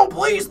 Dad, no,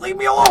 please, leave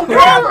me alone,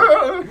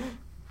 Dad.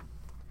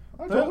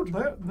 I told you.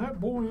 That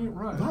boy ain't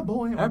right. That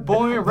boy ain't That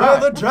boy ain't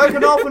Rather right.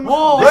 jacking off and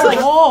Whoa, There's like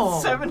whoa.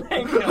 7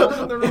 angels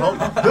in the room.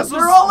 This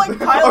They're all like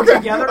piled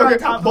together on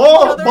top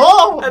of each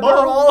other. And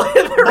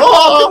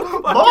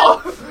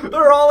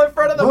they're all in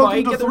front of the Welcome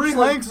mic. to And they're Three just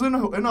like, Hanks in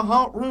a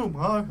hot room.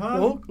 Hi.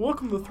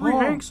 welcome to Three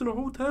Hanks in a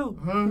hotel.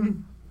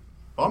 I'm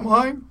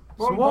Hank.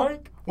 So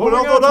what? What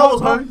I thought I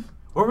was Hank.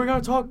 What are we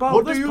gonna talk about?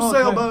 What this do you podcast?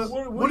 sell, man?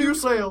 What do you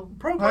sell?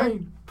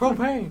 Propane.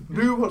 Propane.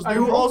 Do you I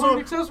also?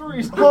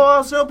 accessories. Oh,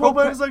 I sell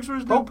propane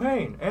accessories. too.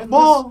 Propane. And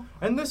Ball.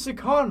 this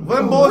economy.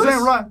 Them boys This-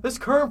 ain't right. This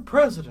current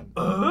president.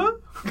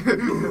 What?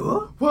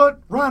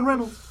 Ryan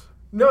Reynolds.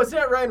 No, it's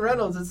not Ryan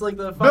Reynolds. It's like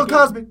the Bill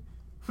fucking...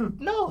 Cosby.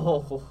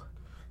 No.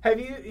 Have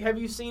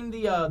you seen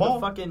the Ball.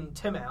 fucking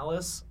Tim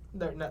Alice?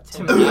 Not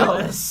Tim Tim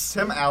Alice.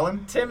 Tim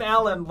Allen. Tim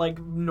Allen like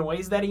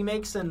noise that he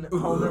makes in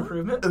Home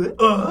Improvement.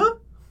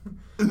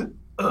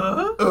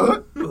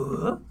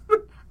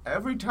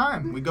 Every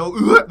time we go,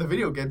 the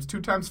video game's 2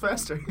 times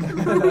faster. The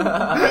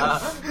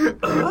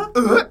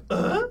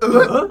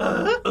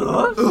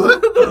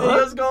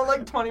video's going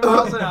like 20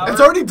 miles an hour. It's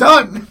already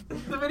done.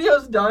 The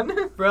video's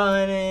done.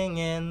 Running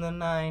in the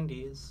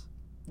 90s.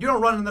 You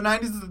don't run in the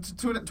 90s, it's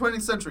the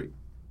 20th century.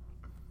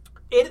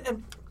 It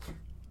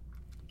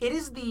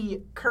is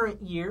the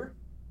current year.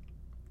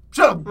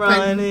 Shut up.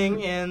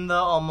 Running in the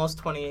almost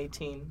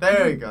 2018.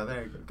 There you go.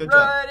 Good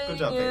job. Riding Good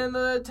job, in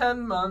the 10th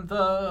month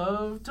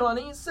of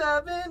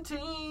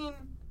 2017.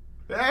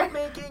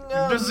 Making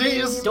a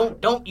Disease. meme.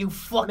 Don't you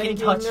fucking Making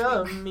touch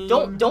a me.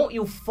 meme. Don't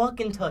you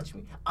fucking touch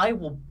me. I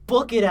will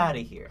book it out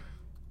of here.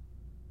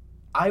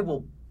 I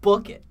will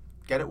book it.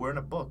 Get it? We're in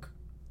a book.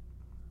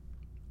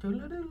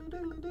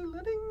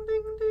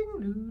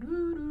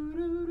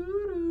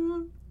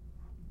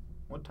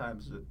 What time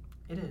is it?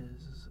 It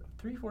is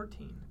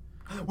 3:14.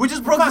 We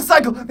just broke the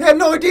cycle. They had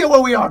no idea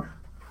where we are,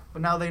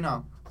 but now they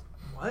know.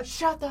 What?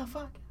 Shut the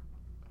fuck.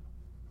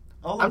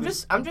 All I'm of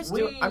just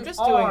We doing are- I'm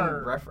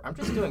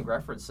just doing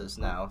references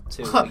now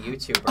to a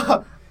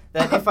YouTuber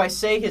that if I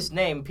say his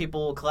name,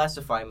 people will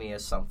classify me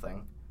as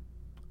something.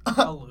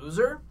 A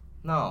loser?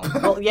 No.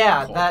 Well,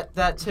 yeah,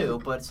 that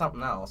too, but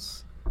something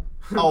else.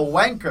 A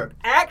wanker.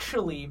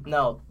 Actually,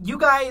 No. you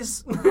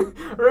guys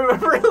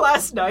remember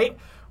last night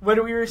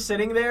when we were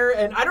sitting there,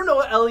 and I don't know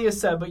what Elias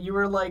said, but you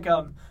were like,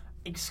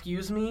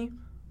 excuse me?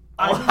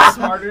 I'm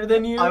smarter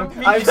than you? I'm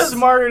Because-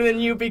 smarter than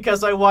you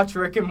because I watch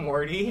Rick and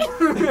Morty.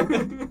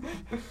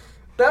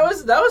 That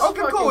was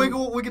Okay, fucking,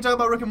 cool. We can talk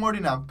about Rick and Morty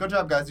now. Good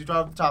job, guys. You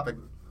dropped the topic.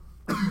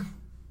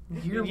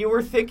 You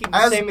were thinking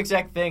the same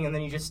exact thing, and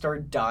then you just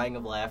started dying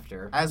of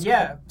laughter.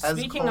 Yeah, as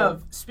speaking Cole-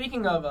 of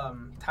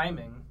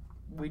timing,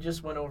 we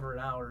just went over an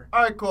hour.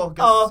 All right, cool.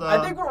 Guess, Oh,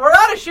 I think we're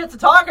out of shit to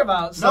talk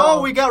about. So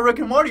No, we got Rick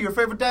and Morty, your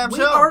favorite damn we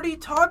show. already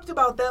talked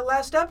about that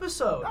last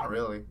episode. Not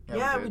really.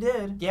 Yeah, we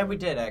did. Yeah, we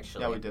did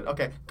actually. Yeah, we did.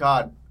 Okay,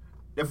 God.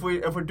 If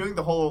we're doing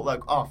the whole,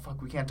 like, oh,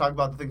 fuck, we can't talk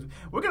about the things.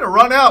 We're going to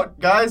run out,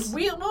 guys.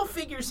 We'll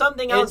figure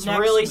something out It's next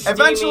really week. steamy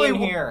Eventually, in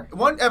here.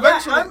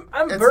 Eventually,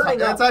 I'm it's burning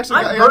hot. up. It's actually,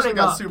 I'm it actually burning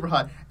got up. super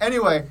hot.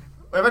 Anyway,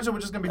 eventually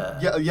we're just going to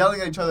be yelling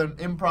at each other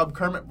in improv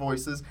Kermit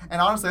voices. And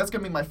honestly, that's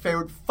going to be my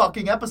favorite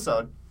fucking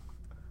episode.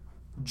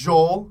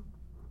 Joel.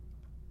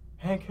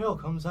 Hank Hill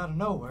comes out of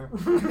nowhere.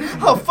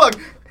 Oh, fuck.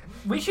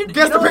 We should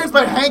Guest appearance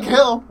by Hank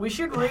Hill. We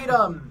should read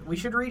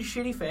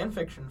shitty fan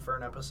fiction for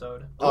an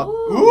episode.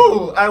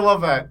 Ooh, I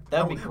love that.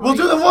 That'd be We'll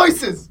do the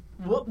voices.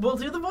 We'll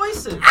do the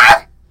voices.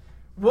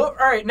 Well, all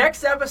right.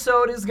 Next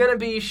episode is gonna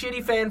be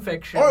shitty fan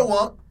fiction, Or it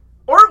won't.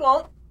 or it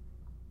won't.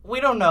 We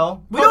don't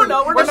know. We don't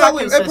know. We're It just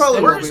probably- it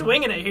probably we're will just be.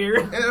 winging it here.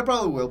 It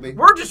probably will be.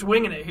 We're just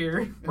winging it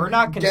here. We're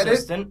not Get it?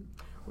 consistent.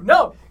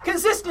 No,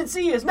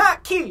 consistency is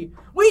not key.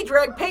 We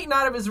dragged Peyton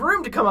out of his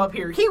room to come up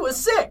here. He was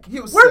sick. He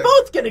was We're sick.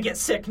 both gonna get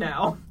sick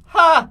now.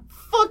 Ha!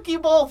 Fuck you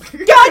both.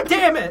 God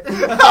damn it!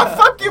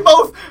 Fuck you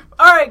both.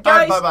 All right,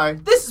 guys. All right, bye-bye.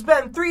 This has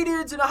been Three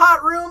Dudes in a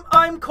Hot Room.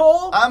 I'm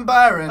Cole, I'm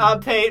Byron.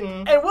 I'm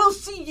Peyton. and we'll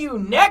see you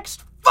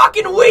next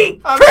fucking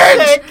week. I'm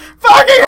Cringe. sick. Fucking